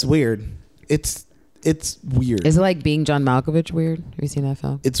 Oh, it's weird. It's weird. Is it like Being John Malkovich weird? Have you seen that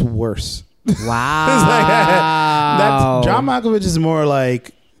film? It's worse. Wow. John Malkovich is more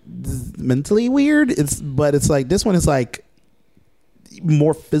like mentally weird. But it's like this one is like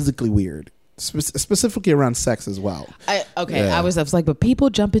more physically weird. Specifically around sex as well. I was like, but people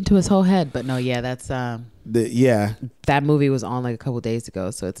jump into his whole head. But no, that's that movie was on like a couple days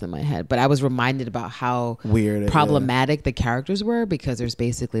ago, so it's in my head. But I was reminded about how weird, problematic the characters were, because there's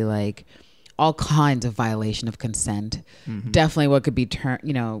basically like all kinds of violation of consent. Definitely what could be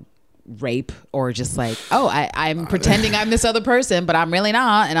rape, or just like, I'm pretending I'm this other person, but I'm really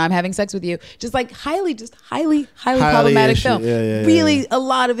not, and I'm having sex with you. Just like highly problematic film. Really a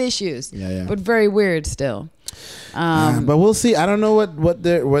lot of issues. But very weird still. But we'll see. I don't know what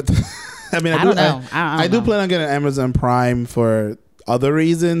I mean, I don't know. I do plan on getting Amazon Prime for other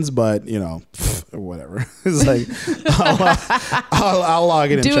reasons, but whatever. It's like I'll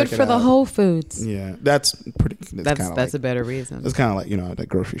log in and check it out. Do it for the Whole Foods. Yeah, that's pretty. That's a better reason. It's kind of like like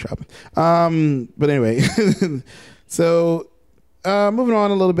grocery shopping. But anyway, so moving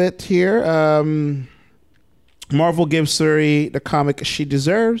on a little bit here. Marvel gives Shuri the comic she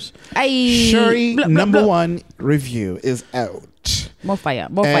deserves. Shuri #1 review is out. More fire.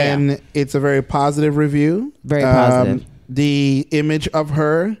 And it's a very positive review. Very positive. The image of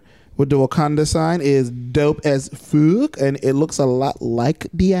her with the Wakanda sign is dope as fuck, and it looks a lot like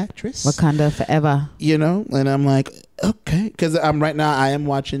the actress. Wakanda forever. And I'm like, okay, because I am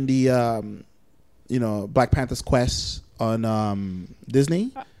watching the Black Panther's Quest on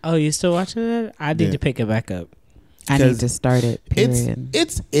Disney. Oh, you still watching it? I need to pick it back up. I need to start it. Period.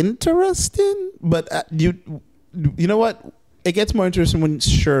 It's interesting, but you know what? It gets more interesting when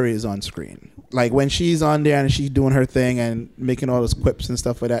Shuri is on screen. Like when she's on there and she's doing her thing and making all those quips and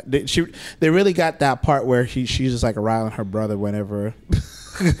stuff like that. They really got that part where she's just like riling her brother whenever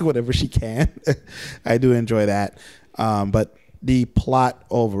she can. I do enjoy that. But the plot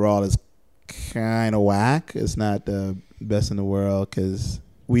overall is kind of whack. It's not the best in the world, because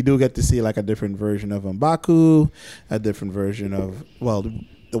we do get to see like a different version of M'Baku, a different version of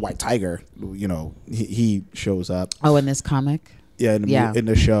the White Tiger. He shows up. Oh, in this comic. Yeah, in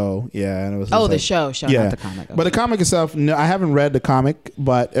the show. Yeah, and it was the show, not the comic. Okay. But the comic itself, no, I haven't read the comic,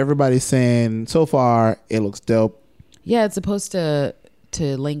 but everybody's saying so far it looks dope. Yeah, it's supposed to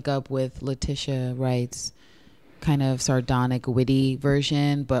link up with Letitia Wright's kind of sardonic, witty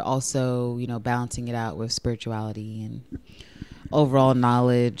version, but also, balancing it out with spirituality and overall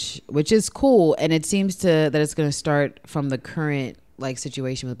knowledge, which is cool. And it seems that it's going to start from the current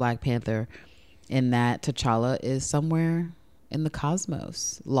situation with Black Panther, in that T'Challa is somewhere in the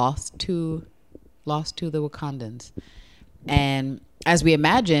cosmos, lost to the Wakandans. And as we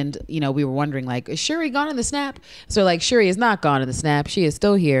imagined, we were wondering, like, is Shuri gone in the snap? So, like, Shuri is not gone in the snap. She is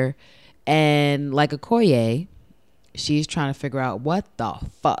still here. And like Okoye, she's trying to figure out what the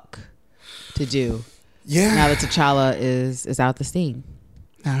fuck to do. Yeah. Now that T'Challa is out the scene.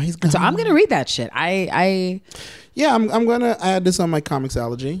 Now he's gone. So I'm gonna read that shit. I'm gonna add this on my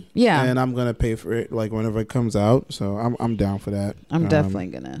Comixology. Yeah. And I'm gonna pay for it like whenever it comes out. So I'm down for that. I'm definitely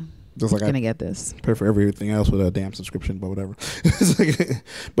gonna get this. Pay for everything else with a damn subscription, but whatever.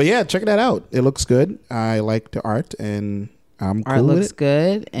 But yeah, check that out. It looks good. I like the art, and I'm cool Art with looks it.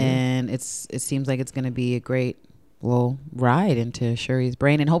 good, and it seems like it's gonna be a great little ride into Shuri's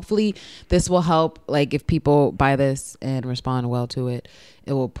brain, and hopefully this will help. Like, if people buy this and respond well to it,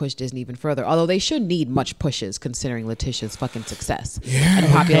 it will push Disney even further. Although they should need much pushes, considering Letitia's fucking success and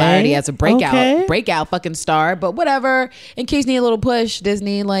popularity as a breakout fucking star. But whatever, in case you need a little push,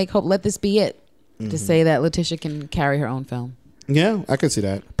 Disney, like, let this be it to say that Letitia can carry her own film. Yeah, I could see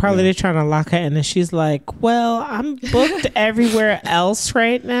that. Probably they're trying to lock her in, and she's like, "Well, I'm booked everywhere else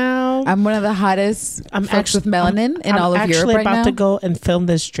right now. I'm one of the hottest folks with melanin in all of Europe right now. I'm actually about to go and film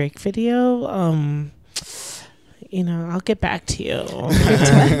this Drake video. I'll get back to you."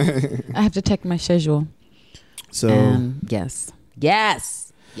 I have to check my schedule. So yes.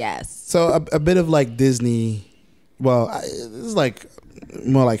 So a bit of like Disney. Well, this is like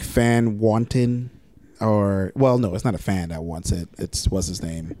more like fan wanting. Or, well, no, it's not a fan that wants it. It's, what's his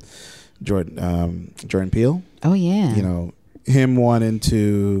name? Jordan Peele. Oh, yeah. Him wanting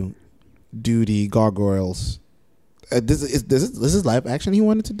to do the gargoyles. This is live action he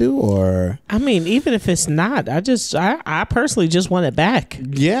wanted to do, or? I mean, even if it's not, I personally just want it back.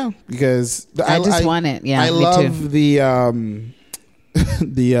 Yeah, because I just want it. Yeah, I love the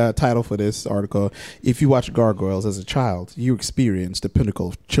the title for this article. If you watch Gargoyles as a child, you experience the pinnacle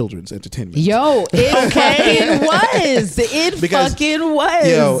of children's entertainment. Yo, it fucking was. It fucking was.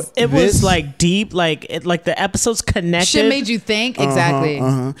 Yo, it was like deep, like the episodes connected. Shit made you think. Exactly.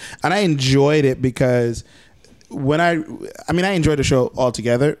 And I enjoyed it because I enjoyed the show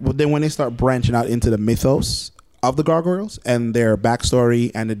altogether, but then when they start branching out into the mythos of the gargoyles and their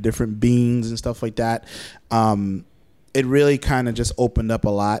backstory and the different beings and stuff like that, it really kind of just opened up a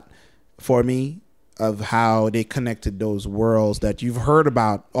lot for me of how they connected those worlds that you've heard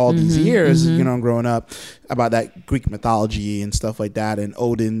about all these years, growing up, about that Greek mythology and stuff like that. And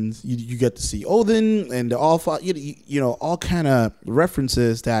Odin, you get to see Odin and all kind of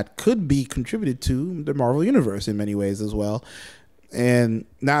references that could be contributed to the Marvel Universe in many ways as well. And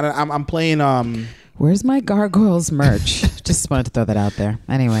now that I'm playing, where's my Gargoyles merch? Just wanted to throw that out there.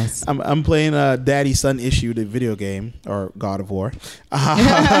 Anyways, I'm playing Daddy Son Issue, the video game, or God of War,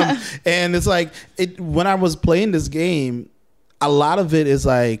 and it's like when I was playing this game, a lot of it is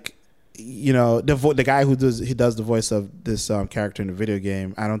like, the guy who does the voice of this character in the video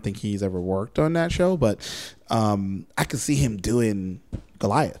game. I don't think he's ever worked on that show, but I could see him doing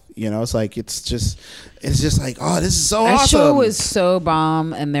Goliath. It's like it's just like, oh, this is so awesome. That show was so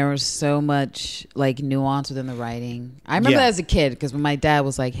bomb, and there was so much like nuance within the writing. I remember that as a kid, because when my dad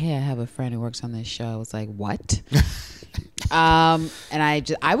was like, "Hey, I have a friend who works on this show," I was like, "What?" And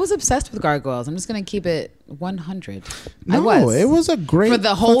I was obsessed with Gargoyles. I'm just gonna keep it 100. It was a great for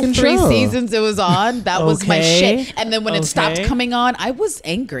the whole 3 show. Seasons it was on. That was my shit. And then when it stopped coming on, I was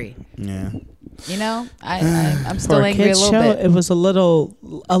angry. Yeah. I'm still angry a little bit. It was a little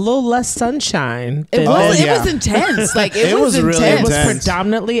less sunshine. It was intense. Like it was intense. Really it was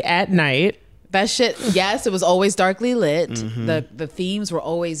predominantly at night. That shit, yes, it was always darkly lit. The themes were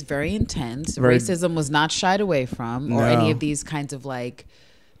always very intense. Racism was not shied away from, or any of these kinds of like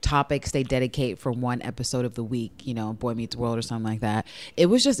topics they dedicate for one episode of the week, Boy Meets World or something like that. It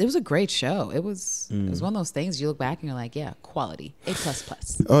was a great show. It was one of those things you look back and you're like, yeah, quality, A++.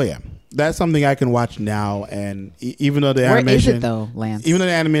 Oh yeah, that's something I can watch now, and even though the animation, where is it though, Lance? Even though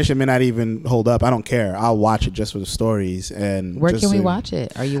the animation may not even hold up, I don't care. I'll watch it just for the stories. And where can we watch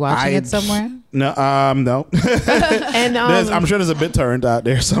it? Are you watching it somewhere? No, no. And I'm sure there's a BitTorrent out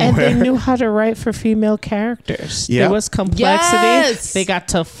there somewhere. And they knew how to write for female characters. Yeah. There was complexity. Yes. They got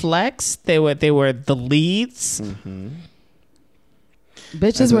to flex. They were the leads.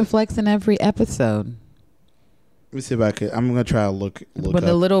 Bitches were flexing every episode. Let me see if I could. I'm gonna try to look When up.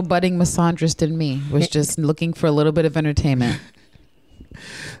 the little budding misandrist in me was just looking for a little bit of entertainment.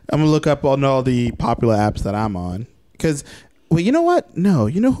 I'm gonna look up on all the popular apps that I'm on. Because, well, you know what? No,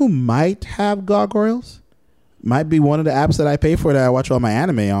 you know who might have gargoyles? Might be one of the apps that I pay for that I watch all my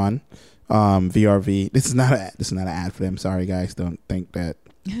anime on. VRV. This is not an ad for them. Sorry, guys. Don't think that.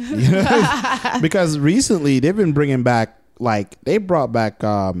 Because recently they've been bringing back, like, they brought back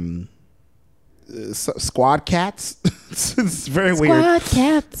Squad Cats. It's very Squad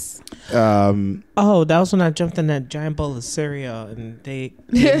Cats. Oh, that was when I jumped in that giant bowl of cereal and they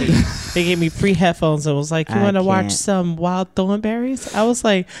gave me free headphones and was like, "You want to watch some Wild Thornberries?" I was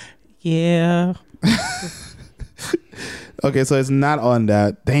like, "Yeah." Okay, so it's not on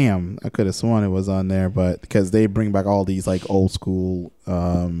that. Damn, I could have sworn it was on there, but because they bring back all these like old school.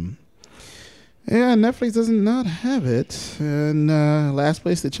 Yeah, Netflix does not have it, and last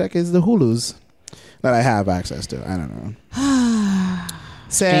place to check is the Hulus that I have access to. I don't know.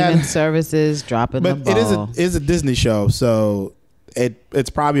 Sad. Streaming services dropping the ball. But it is a Disney show, so it's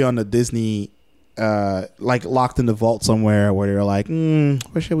probably on the Disney, like locked in the vault somewhere where they're like,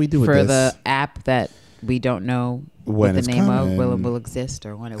 what should we do with this? For the app that we don't know when what the name of will exist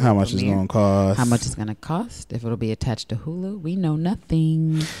or when it will how much it's going to cost. How much it's going to cost. If it'll be attached to Hulu. We know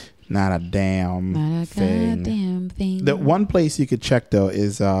nothing. Not a damn thing. Goddamn thing. The one place you could check though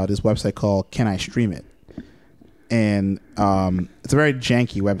is this website called Can I Stream It? And it's a very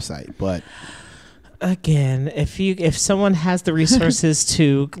janky website, but again, if someone has the resources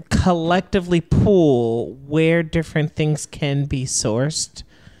to collectively pool where different things can be sourced,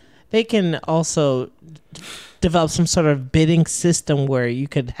 they can also develop some sort of bidding system where you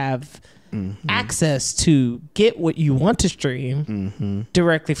could have access to get what you want to stream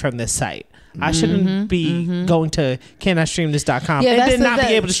directly from this site. I shouldn't be going to canistreamthis.com and then not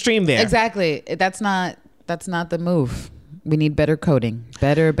be able to stream there. Exactly. That's not the move. We need better coding.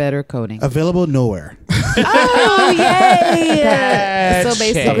 Better coding. Available nowhere. Oh, yay! So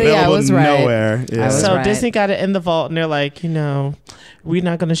basically, I was right. Nowhere. Yeah. So right. Disney got it in the vault, and they're like, we're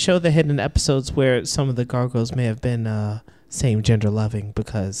not going to show the hidden episodes where some of the gargoyles may have been same gender loving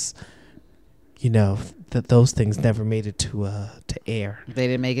because, that those things never made it to air. They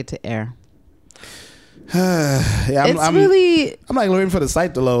didn't make it to air. Yeah, I'm like looking for the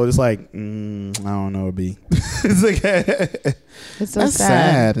site to load. It's like I don't know. It'd be. It's like it's so that's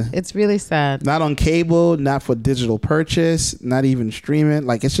sad. It's really sad. Not on cable, not for digital purchase, not even streaming.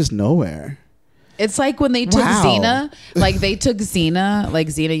 Like it's just nowhere. It's like when they took Xena. Like they took Xena. Like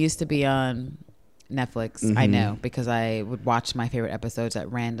Xena used to be on Netflix. I know because I would watch my favorite episodes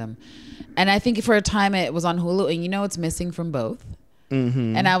at random, and I think for a time it was on Hulu. And it's missing from both.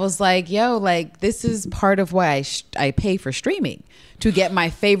 And I was like, yo, like this is part of why I pay for streaming to get my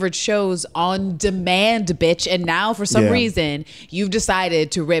favorite shows on demand, bitch. And now for some reason you've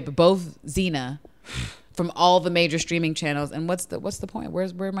decided to rip both Xena from all the major streaming channels. And what's the point? Where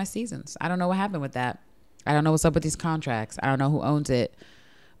are my seasons? I don't know what happened with that. I don't know what's up with these contracts. I don't know who owns it.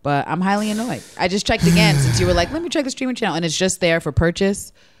 But I'm highly annoyed. I just checked again since you were like, let me check the streaming channel. And it's just there for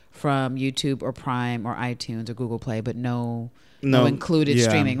purchase from YouTube or Prime or iTunes or Google Play, but no included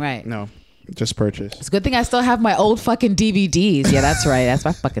streaming, right? No, just purchase. It's a good thing I still have my old fucking DVDs. Yeah, that's right. That's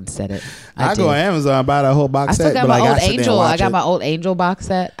why I fucking said it. I go on Amazon, buy the whole box set. I still got my old Angel. I got my old Angel box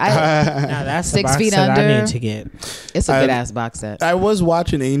set. Now that's 6 feet under. under. I need to get. It's a good ass box set. I was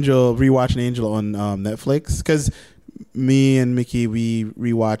rewatching Angel on Netflix because me and Mickey we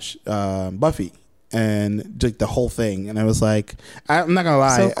rewatch Buffy. And like the whole thing, and I was like, I'm not gonna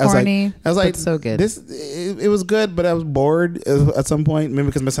lie, so corny, I was like, so good. It was good, but I was bored at some point, maybe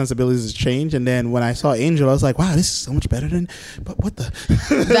because my sensibilities has changed. And then when I saw Angel, I was like, wow, this is so much better than. But what the?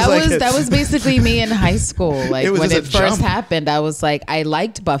 that was basically me in high school. Like when it first jump. happened, I was like, I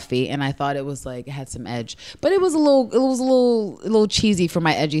liked Buffy, and I thought it was like it had some edge, but it was a little cheesy for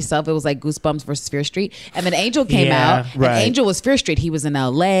my edgy self. It was like Goosebumps versus Fear Street, and then Angel came out, and Angel was Fear Street. He was in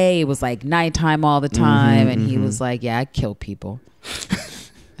L.A. It was like nighttime all the time, and he was like, yeah, I kill people.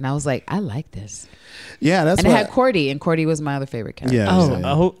 And I was like, I like this. Yeah, that's. And it had Cordy, and Cordy was my other favorite character.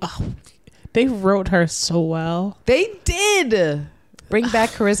 Oh, they wrote her so well. They did. Bring back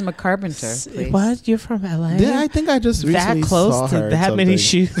Charisma Carpenter, please. What? You're from LA? Yeah, I think I just recently that close saw to her that many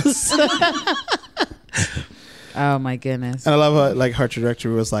shoes. Oh my goodness! And I love how like her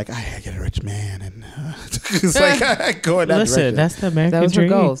trajectory was like, I gotta get a rich man, and it's like going that direction. That's the American that was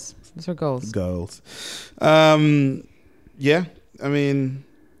dream. Her goals. Those are goals. Yeah, I mean,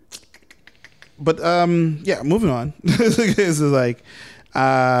 but yeah, moving on. This is like,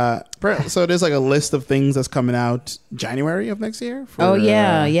 so there's like a list of things that's coming out January of next year. For,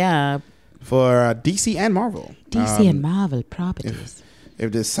 for DC and Marvel. DC and Marvel properties.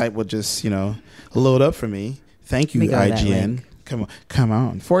 If this site would just load up for me, thank you, IGN. Come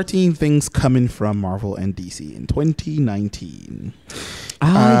on. 14 things coming from Marvel and DC in 2019.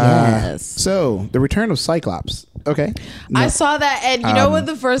 Yes. So, the return of Cyclops. Okay. No. I saw that, and you know what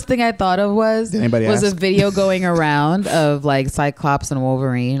the first thing I thought of was a video going around of like Cyclops and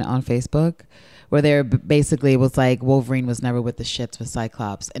Wolverine on Facebook where they're basically, it was like Wolverine was never with the shits with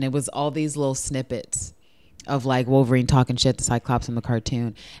Cyclops, and it was all these little snippets of like Wolverine talking shit to Cyclops in the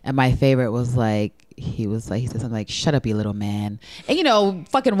cartoon. And my favorite was like, he said something like, "Shut up, you little man." And you know,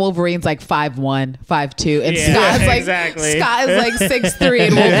 fucking Wolverine's like 5'1", 5'2", and Scott's like, Scott is like 6'3",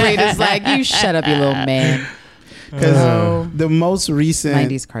 and Wolverine is like, "You shut up, you little man." Because the most recent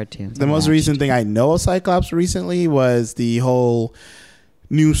 90s cartoons. the most recent thing I know of Cyclops recently was the whole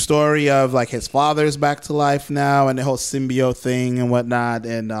new story of like his father's back to life now, and the whole symbiote thing and whatnot.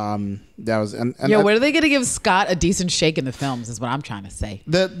 And that was and when are they gonna give Scott a decent shake in the films? Is what I'm trying to say.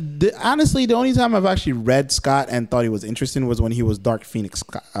 Honestly, the only time I've actually read Scott and thought he was interesting was when he was Dark Phoenix.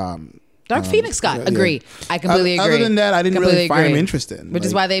 Phoenix Scott, agree. I completely agree. Other than that, I didn't really find him interesting. Which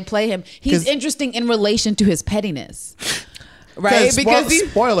is why they play him. He's interesting in relation to his pettiness, right? Because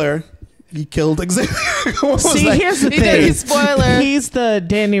spoiler, he killed Xavier. See, here's the thing. Spoiler. He's the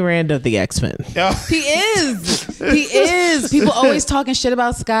Danny Rand of the X-Men. He is. He is. People always talking shit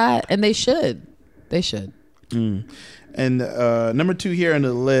about Scott, and they should. They should. And number 2 here on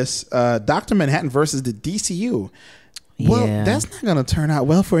the list, Dr. Manhattan versus the DCU. Well, that's not going to turn out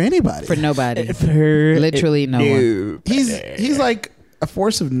well for anybody. For nobody. For literally no one. He's like a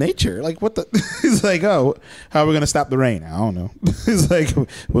force of nature. Like, what the? He's like, oh, how are we going to stop the rain? I don't know. He's like,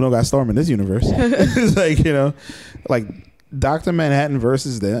 we don't got storm in this universe. It's like, you know, like Dr. Manhattan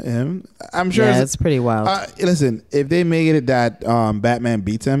versus him. I'm sure it's pretty wild. Listen, if they make it that Batman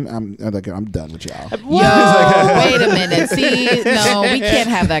beats him, I'm done with y'all. Wait a minute. See, no, we can't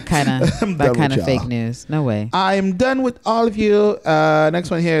have that kind of fake news. No way. I'm done with all of you. Next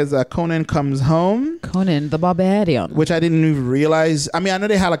one here is Conan Comes Home. Conan the Barbarian, which I didn't even realize. I mean, I know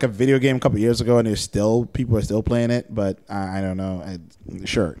they had like a video game a couple years ago, and people are still playing it, but I don't know.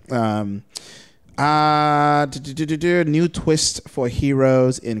 Sure. New twist for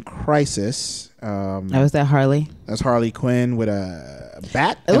heroes in Crisis. Was that Harley? That's Harley Quinn with a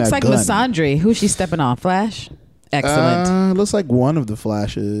bat. It looks like Misandry. Who's she stepping on? Flash? Excellent. Looks like one of the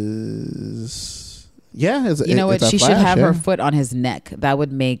Flashes. Yeah. You know what? She should have her foot on his neck. That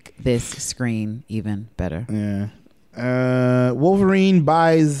would make this screen even better. Yeah. Wolverine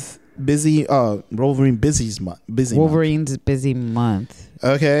buys busy. Wolverine busy's month. Wolverine's busy month.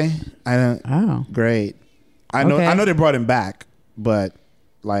 Okay. I don't. Oh, great. I know. Okay. I know they brought him back, but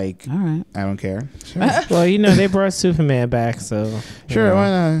like, all right. I don't care. Sure. Well, you know they brought Superman back, so sure. Why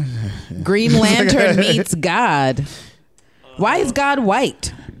not? Green Lantern meets God. Why is God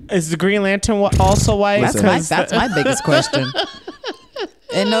white? Is the Green Lantern also white? That's my biggest question.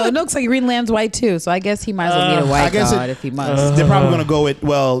 And no, it looks like Green Lantern's white too, so I guess he might as well need a white God if he must. They're probably gonna go with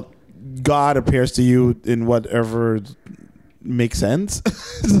God appears to you in whatever makes sense.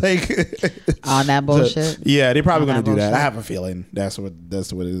 Like on that bullshit. Yeah, they're probably gonna do that. I have a feeling that's what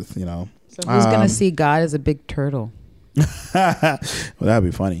it is. You know. So who's gonna see God as a big turtle? Well, that'd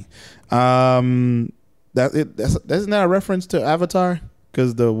be funny. Isn't that a reference to Avatar?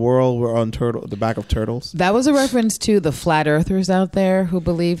 Because the world we're on the back of turtles. That was a reference to the flat earthers out there who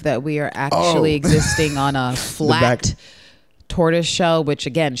believe that we are actually existing on a flat tortoise shell, which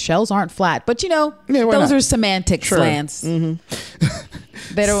again, shells aren't flat, but you know, those are semantic slants.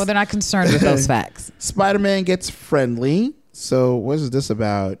 Mm-hmm. They're not concerned with those facts. Spider-Man gets friendly. So what is this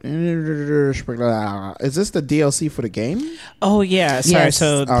about? Is this the DLC for the game? Oh yeah, sorry. Yes.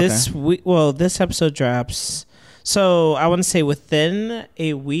 So this episode drops. So I want to say within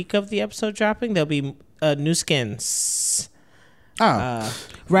a week of the episode dropping, there'll be new skins. Oh,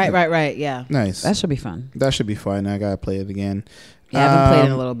 right. Yeah, nice. That should be fun. I gotta play it again. Yeah, I haven't played it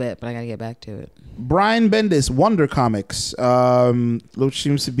in a little bit, but I gotta get back to it. Brian Bendis, Wonder Comics, which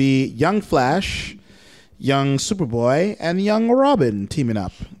seems to be Young Flash, Young Superboy, and Young Robin teaming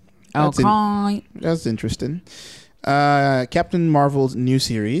up. That's interesting. Captain Marvel's new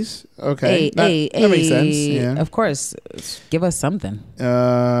series. Okay, that makes sense. Yeah. Of course, give us something.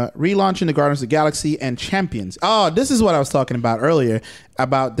 Relaunching the Guardians of the Galaxy and Champions. Oh, this is what I was talking about earlier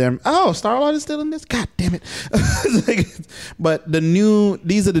about them. Oh, Star-Lord is still in this. God damn it! But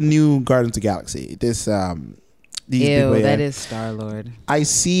these are the new Guardians of the Galaxy. That is Star-Lord. I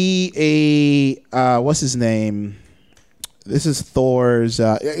see a what's his name? This is Thor's.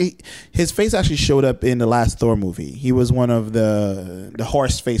 His face actually showed up in the last Thor movie. He was one of the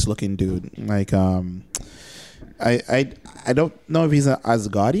horse face looking dude. Like I don't know if he's an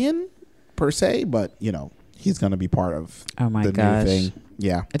Asgardian per se, but you know he's gonna be part of the new thing.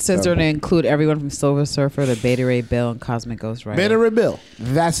 Yeah, it says they're gonna include everyone from Silver Surfer to Beta Ray Bill and Cosmic Ghost Rider. Beta Ray Bill,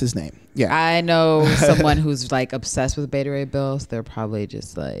 that's his name. Yeah, I know someone who's like obsessed with Beta Ray Bill. So they're probably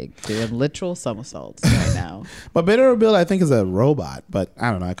just like doing literal somersaults right now. But Beta Ray Bill, I think, is a robot, but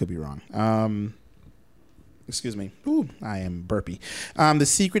I don't know. I could be wrong. Excuse me. Ooh, I am burpy. The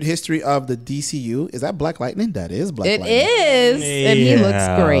Secret History of the DCU. Is that Black Lightning? That is Black Lightning. It is, and he looks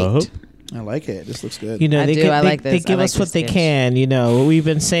great. I like it. This looks good. You know, they give us what they sketch. can. You know, we've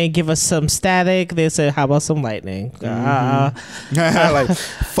been saying give us some static. They said, how about some lightning? Like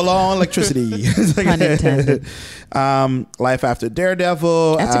full on electricity. Pun intended. Life After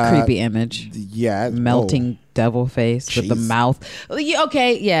Daredevil. That's a creepy image. Yeah. Melting devil face with the mouth.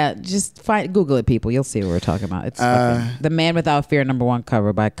 Okay, yeah. Just Google it, people. You'll see what we're talking about. It's fucking, The Man Without Fear #1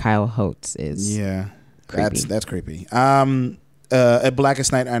 cover by Kyle Holtz is creepy. That's creepy. A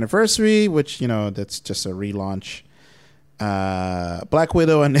Blackest Night Anniversary, which, you know, that's just a relaunch. Black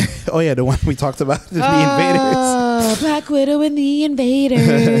Widow and the one we talked about, the Invaders. Black Widow and the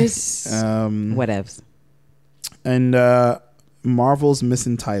Invaders. Whatevs. And Marvel's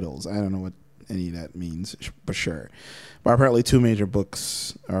Missing Titles. I don't know what any of that means, but sure. But apparently 2 major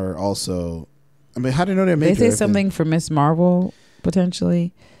books are also. I mean, how do you know they're major? They say something for Miss Marvel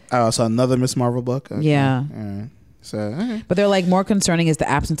potentially. Oh, so another Miss Marvel book. Okay. Yeah. All right. So, okay. But they're like, more concerning is the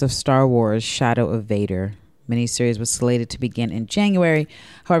absence of Star Wars Shadow of Vader. Miniseries was slated to begin in January.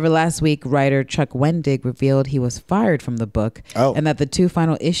 However, last week, writer Chuck Wendig revealed he was fired from the book and that the 2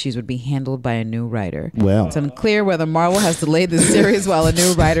 final issues would be handled by a new writer. Well, it's unclear whether Marvel has delayed the series while a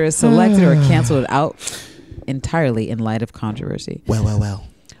new writer is selected or canceled it out entirely in light of controversy. Well.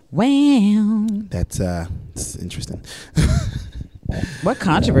 That's it's interesting. What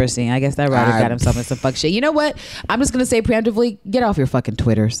controversy? I guess that writer got himself in some fuck shit. You know what? I'm just gonna say preemptively, get off your fucking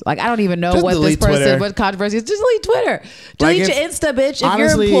Twitters. Like, I don't even know what this person, Twitter. What controversy is. Just delete Twitter. Delete your Insta, bitch. If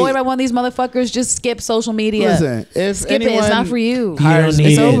you're employed by one of these motherfuckers, just skip social media. Listen, if skip it. It's not for you.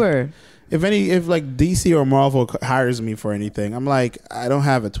 It's over. If like DC or Marvel hires me for anything, I'm like, I don't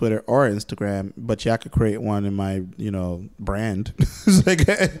have a Twitter or Instagram, but I could create one in my, brand. Like,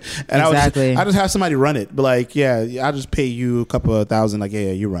 and exactly. I just have somebody run it. But like, I'll just pay you a couple of $1,000. Like,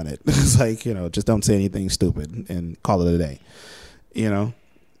 yeah, you run it. It's like, just don't say anything stupid and call it a day.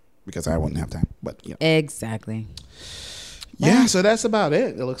 Because I wouldn't have time. But exactly. Yeah, so that's about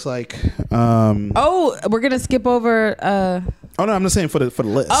it. It looks like. We're gonna skip over. Oh no, I'm just saying for the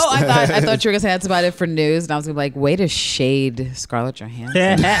list. Oh, I thought you were gonna say that's about it for news, and I was gonna be like, way to shade Scarlett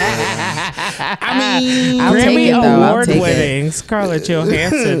Johansson. I mean, Grammy award-winning Scarlett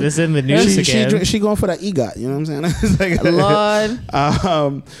Johansson is in the news again. She going for that EGOT. You know what I'm saying? It's like, Lord,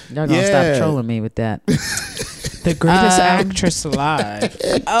 y'all gonna stop trolling me with that. The greatest actress alive.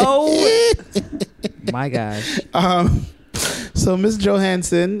 Oh my gosh. So Miss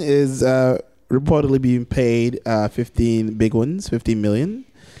Johansson is reportedly being paid 15 million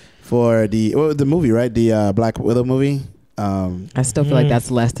for the movie, right? The Black Widow movie. I still feel like that's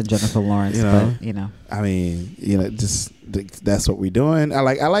less than Jennifer Lawrence, but I mean, just that's what we're doing. I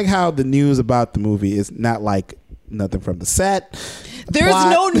like how the news about the movie is not like nothing from the set. There's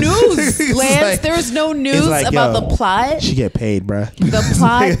no news, Lance. There's no news about the plot. She get paid, bruh.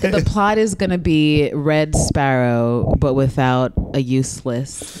 The plot is gonna be Red Sparrow, but without a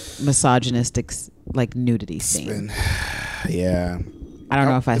useless, misogynistic nudity scene. Yeah, I don't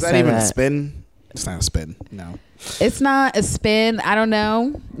know if I said that. Is that even a spin? It's not a spin. No, it's not a spin. I don't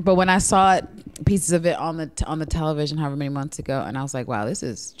know, but when I saw it, pieces of it on the television however many months ago, and I was like, wow, this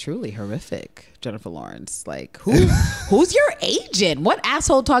is truly horrific. Jennifer Lawrence, like, who's your agent? What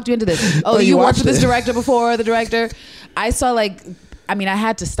asshole talked you into this? Oh, you worked with this director before, the director? I saw I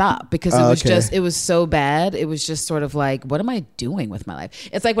had to stop because it was it was so bad. It was just sort of like, what am I doing with my life?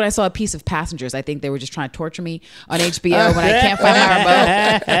 It's like when I saw a piece of Passengers, I think they were just trying to torture me on HBO when I can't find my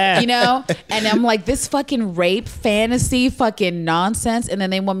remote, and I'm like, this fucking rape fantasy fucking nonsense. And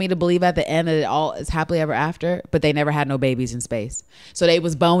then they want me to believe at the end that it all is happily ever after, but they never had no babies in space. So they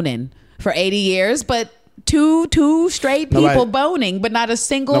was boning for 80 years, but two straight people boning, but not a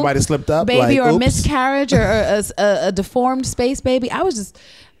single nobody slipped up baby or a miscarriage or a deformed space baby. I was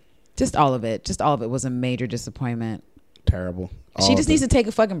just all of it was a major disappointment. Terrible. She just needs to take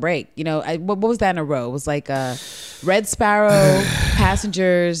a fucking break. What was that in a row? It was like Red Sparrow,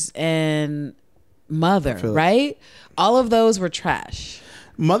 Passengers, and Mother, right? All of those were trash.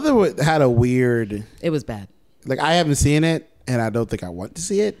 Mother had a weird. It was bad. Like, I haven't seen it. And I don't think I want to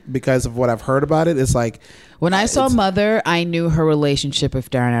see it because of what I've heard about it. It's like when I saw Mother, I knew her relationship with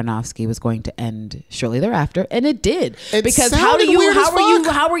Darren Aronofsky was going to end shortly thereafter, and it did. Because how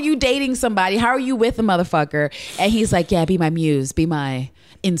are you dating somebody? How are you with a motherfucker? And he's like, yeah, be my muse, be my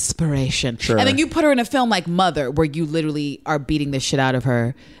inspiration. Sure. And then you put her in a film like Mother, where you literally are beating the shit out of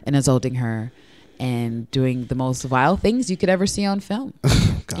her and insulting her and doing the most vile things you could ever see on film.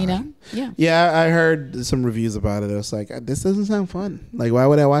 You know? Yeah. Yeah, I heard some reviews about it. I was like, this doesn't sound fun. Like, why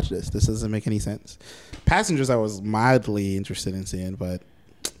would I watch this? This doesn't make any sense. Passengers, I was mildly interested in seeing, but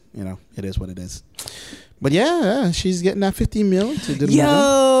you know, it is what it is. But yeah, she's getting that $50 million to do the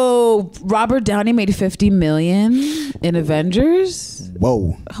Yo, Robert Downey made $50 million in Avengers.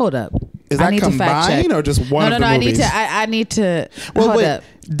 Whoa, hold up. Is that combined or just one of the movies? I need to. Well, hold wait. up.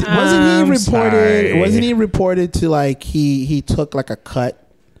 Wasn't he reported to like he took like a cut,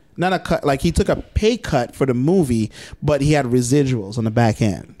 not a cut, like he took a pay cut for the movie, but he had residuals on the back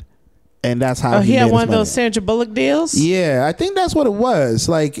end, and that's how he had made one his of those Sandra Bullock deals. Yeah, I think that's what it was.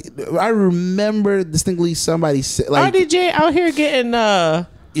 Like I remember distinctly somebody said, like RDJ out here getting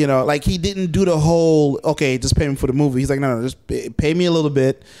you know, like he didn't do the whole okay, just pay me for the movie. He's like, no, just pay me a little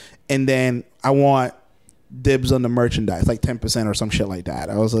bit, and then I want dibs on the merchandise, like 10% or some shit like that.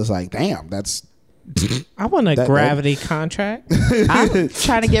 I was just like, damn, that's. I want a Gravity contract. I'm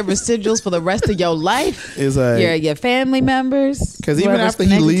trying to get residuals for the rest of your life. Is your family members. Because even after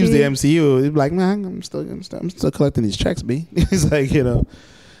he leaves the MCU, he's like, man, I'm still collecting these checks, B. He's like, you know,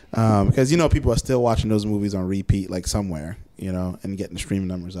 because you know people are still watching those movies on repeat, like somewhere, you know, and getting the stream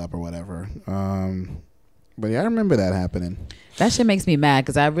numbers up or whatever. But yeah, I remember that happening. That shit makes me mad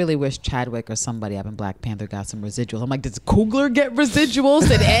because I really wish Chadwick or somebody up in Black Panther got some residuals. I'm like, does Coogler get residuals?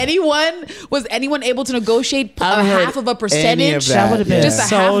 Was anyone able to negotiate half of a percentage? That would have been just a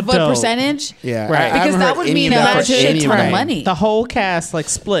so half of a dope. percentage. Yeah, right. Because that would mean a ton of money. The whole cast like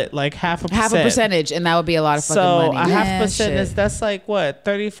split like half a percentage, and that would be a lot of fucking money. So a half percent is that's like what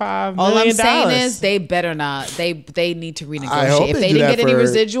 $35 million. All I'm saying is they better not. They need to renegotiate. If they didn't get any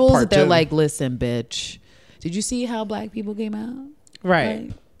residuals, they're like, listen, bitch. Did you see how black people came out?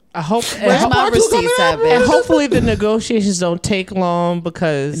 Right. I hope. Where's my receipts at, bitch? And hopefully the negotiations don't take long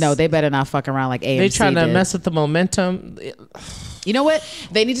because no, they better not fuck around like AMC. They trying to mess with the momentum. You know what?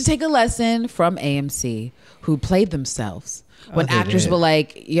 They need to take a lesson from AMC, who played themselves. When actors were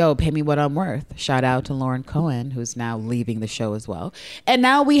like, yo, pay me what I'm worth. Shout out to Lauren Cohen, who's now leaving the show as well. And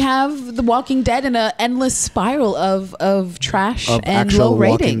now we have The Walking Dead in an endless spiral of trash and low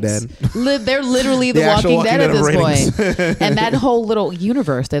ratings. They're literally The Walking Dead at this point. And that whole little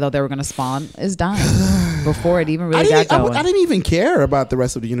universe they thought they were going to spawn is dying before it even really got going. I didn't even care about the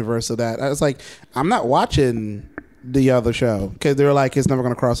rest of the universe of that. I was like, I'm not watching the other show because they were like, it's never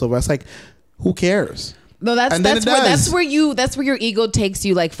going to cross over. I was like, who cares? No, that's where your ego takes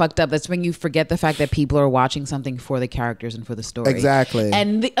you like fucked up. That's when you forget the fact that people are watching something for the characters and for the story. Exactly.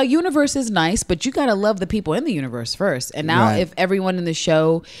 And a universe is nice, but you gotta love the people in the universe first. And now, if everyone in the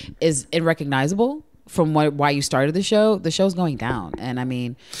show is unrecognizable from why you started the show's going down. And I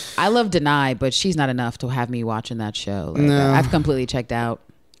mean, I love Denai, but she's not enough to have me watching that show. Like, no. I've completely checked out.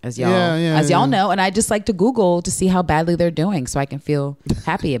 As y'all know, and I just like to Google to see how badly they're doing, so I can feel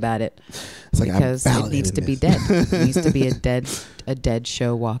happy about it. It's like because it needs to be dead. It needs to be a dead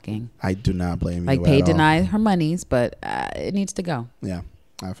show walking. I do not blame you. Like pay Denai her monies, but it needs to go. Yeah,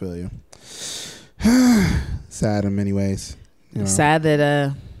 I feel you. Sad in many ways. You know. Sad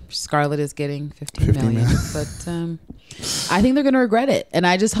that Scarlett is getting 15 million. But I think they're going to regret it, and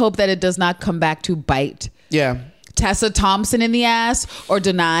I just hope that it does not come back to bite. Yeah. Tessa Thompson in the ass, or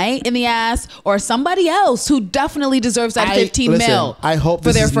Denai in the ass, or somebody else who definitely deserves that 15 mil. I hope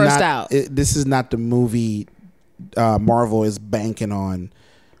for their first out. This is not the movie Marvel is banking on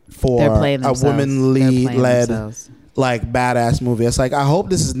for a woman led like badass movie. It's like I hope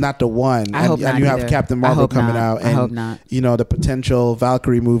this is not the one. I hope not. And you have Captain Marvel coming out, and I hope not. You know, the potential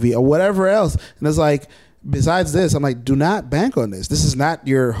Valkyrie movie or whatever else. And it's like, besides this, I'm like, do not bank on this. This is not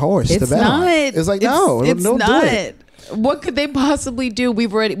your horse to bet on. It's like, no, it's don't not. do it. What could they possibly do?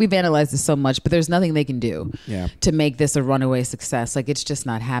 We've analyzed this so much, but there's nothing they can do to make this a runaway success. Like, it's just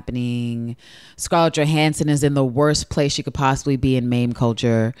not happening. Scarlett Johansson is in the worst place she could possibly be in meme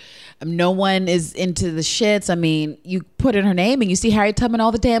culture. No one is into the shits. I mean, you put in her name and you see Harriet Tubman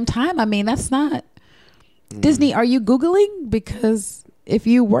all the damn time. I mean, that's not Disney. Are you Googling? Because if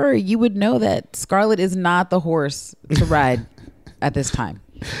you were, you would know that Scarlett is not the horse to ride at this time.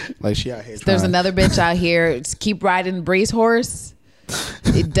 Like she out here. There's another bitch out here. Just keep riding Bree's horse.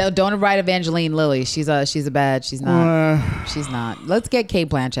 Don't ride Evangeline Lilly. She's bad. She's not. Let's get Cate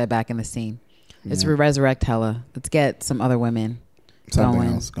Blanchett back in the scene. Let's resurrect Hella. Let's get some other women. Something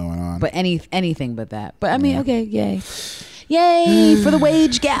else going on. But anything but that. But I mean, okay, yay for the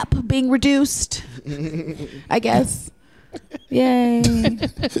wage gap being reduced. I guess. Yay.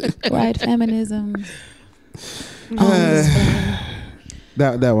 Right, feminism.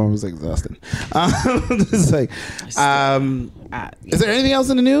 That one was exhausting. It's like, is there anything else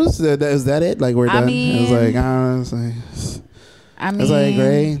in the news? Is that it? Like we're done? Mean, it was like, I mean, I was like,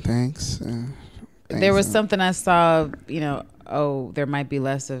 great, thanks. There was something I saw, there might be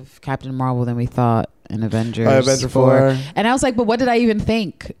less of Captain Marvel than we thought in Avengers. Avenger 4. And I was like, but what did I even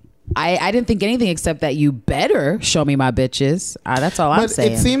think? I didn't think anything except that you better show me my bitches. That's all I'm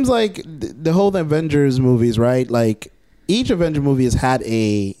saying. It seems like the whole Avengers movies, right? Like each Avenger movie has had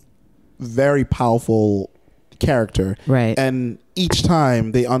a very powerful character. Right. And each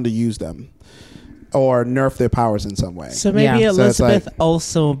time they underuse them or nerf their powers in some way. So maybe Yeah. Elizabeth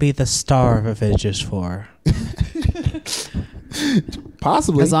Olsen will be the star of Avengers 4.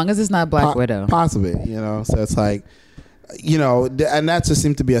 Possibly. As long as it's not Black Widow. Possibly, So it's like, and that just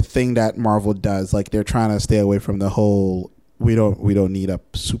seems to be a thing that Marvel does. Like they're trying to stay away from the whole we don't need a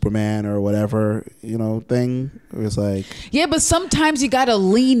Superman or whatever, thing. It was like, yeah, but sometimes you got to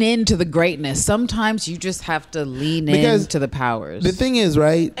lean into the greatness. Sometimes you just have to lean into the powers. The thing is,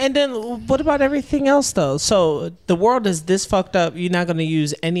 right? And then what about everything else though? So the world is this fucked up. You're not going to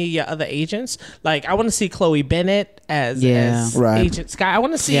use any of your other agents. Like I want to see Chloe Bennett as Right. Agent Sky. I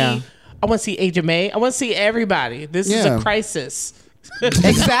want to see Agent May. I want to see everybody. This is a crisis.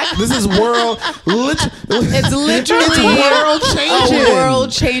 Exactly. This is It's literally a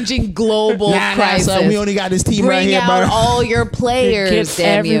world-changing global crisis. So we only got this team right here. Bring out all your players,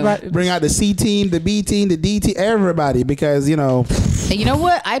 damn you. Bring out the C team, the B team, the D team, everybody, because And you know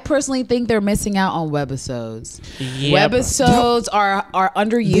what? I personally think they're missing out on webisodes. Yep. Webisodes are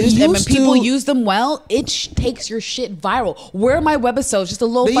underused, and when people use them well, it takes your shit viral. Where are my webisodes? Just a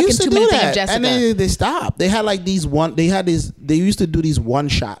little fucking 2-minute thing of Jessica. And then they stopped. They had like these they used to do these one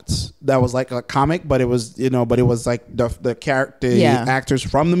shots that was like a comic, but it was like the character actors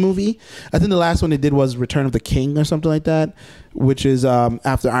from the movie. I think the last one they did was Return of the King or something like that, which is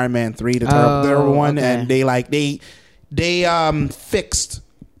after Iron Man 3, the terrible one. Okay. And they fixed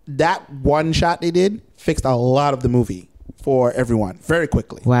that one shot they did, fixed a lot of the movie for everyone very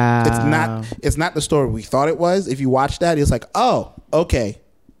quickly. Wow. It's not the story we thought it was. If you watch that, it's like, oh, okay.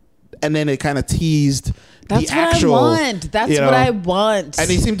 And then it kind of teased That's the actual. What I want. That's what I want. And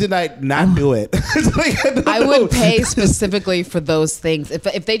they seem to not do it. I would pay specifically for those things.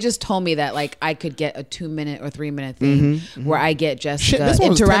 If they just told me that like I could get a 2-minute or 3-minute thing where I get Jessica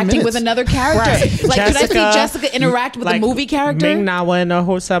interacting with another character. Right. Like could I see Jessica interact with a movie character? Ming-Na Wen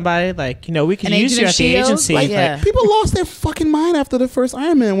or somebody. Like, we can use you at the agency. Like, people lost their fucking mind after the first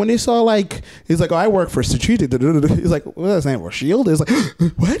Iron Man when they saw like he's like, oh, I work for strategic. He's like, what is that name? Shield? It's like,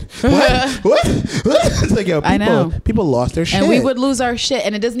 what? It's like, yo, people lost their shit. And we would lose our shit.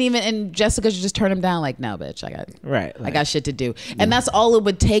 And it doesn't even, and Jessica should just turn him down like, no, bitch, I got shit to do. And that's all it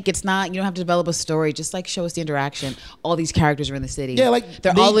would take. It's not, you don't have to develop a story. Just like show us the interaction. All these characters are in the city. Yeah, like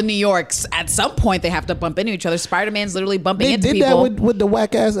they're all in New York. At some point, they have to bump into each other. Spider-Man's literally bumping into people. They did that with the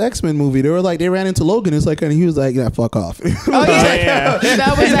whack-ass X-Men movie. They were like, they ran into Logan. It's like, and he was like, yeah, fuck off. Oh, yeah.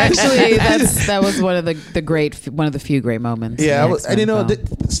 That was actually, that was one of the few great moments. Yeah,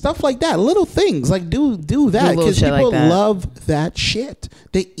 and stuff like that. Little things. Like, do that. Because people love that shit.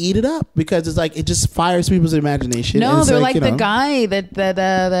 They eat it up because it's like, it just fires people's imagination. No, they're like the guy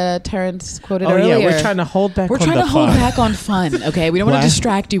that Terrence quoted earlier. Yeah, we're trying to hold back on fun. Okay, we don't want to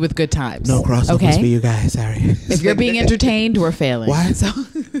distract you with good times. No crossovers for you guys. Sorry. If you're being entertained, we're failing. Why? So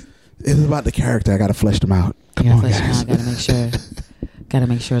it's about the character. I gotta flesh them out. Come on, guys. Gotta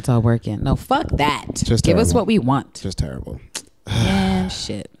make sure it's all working. No, fuck that. Just give us what we want. Just terrible. And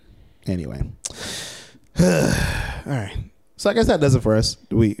shit. Anyway. All right. So I guess that does it for us.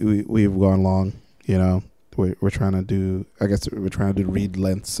 We've gone long. We're trying to do. I guess we're trying to do read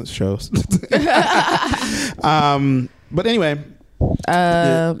lengths shows. But anyway.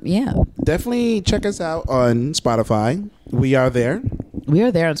 Yeah. Definitely check us out on Spotify. We are there. We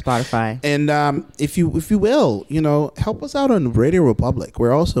are there on Spotify. And if you will, help us out on Radio Republic.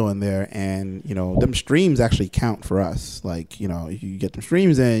 We're also on there, and them streams actually count for us. Like, if you get them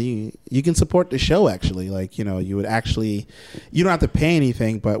streams, then you can support the show actually. Like, you don't have to pay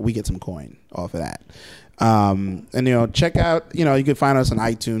anything, but we get some coin off of that. And check out, you can find us on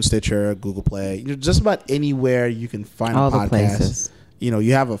iTunes, Stitcher, Google Play, just about anywhere you can find all a podcast. The places.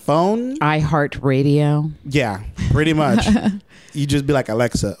 You have a phone, iHeartRadio. Yeah, pretty much. You just be like,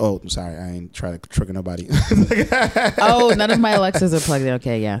 Alexa. Oh, I'm sorry, I ain't trying to trick nobody. Oh, none of my Alexas are plugged in.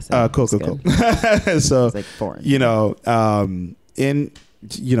 Okay, yeah. So cool. So it's like foreign. You can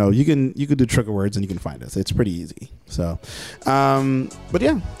do trigger words and you can find us. It's pretty easy. So, but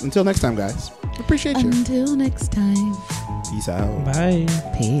yeah, until next time, guys. Appreciate you. Until next time. Peace out. Bye.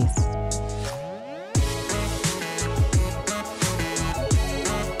 Peace.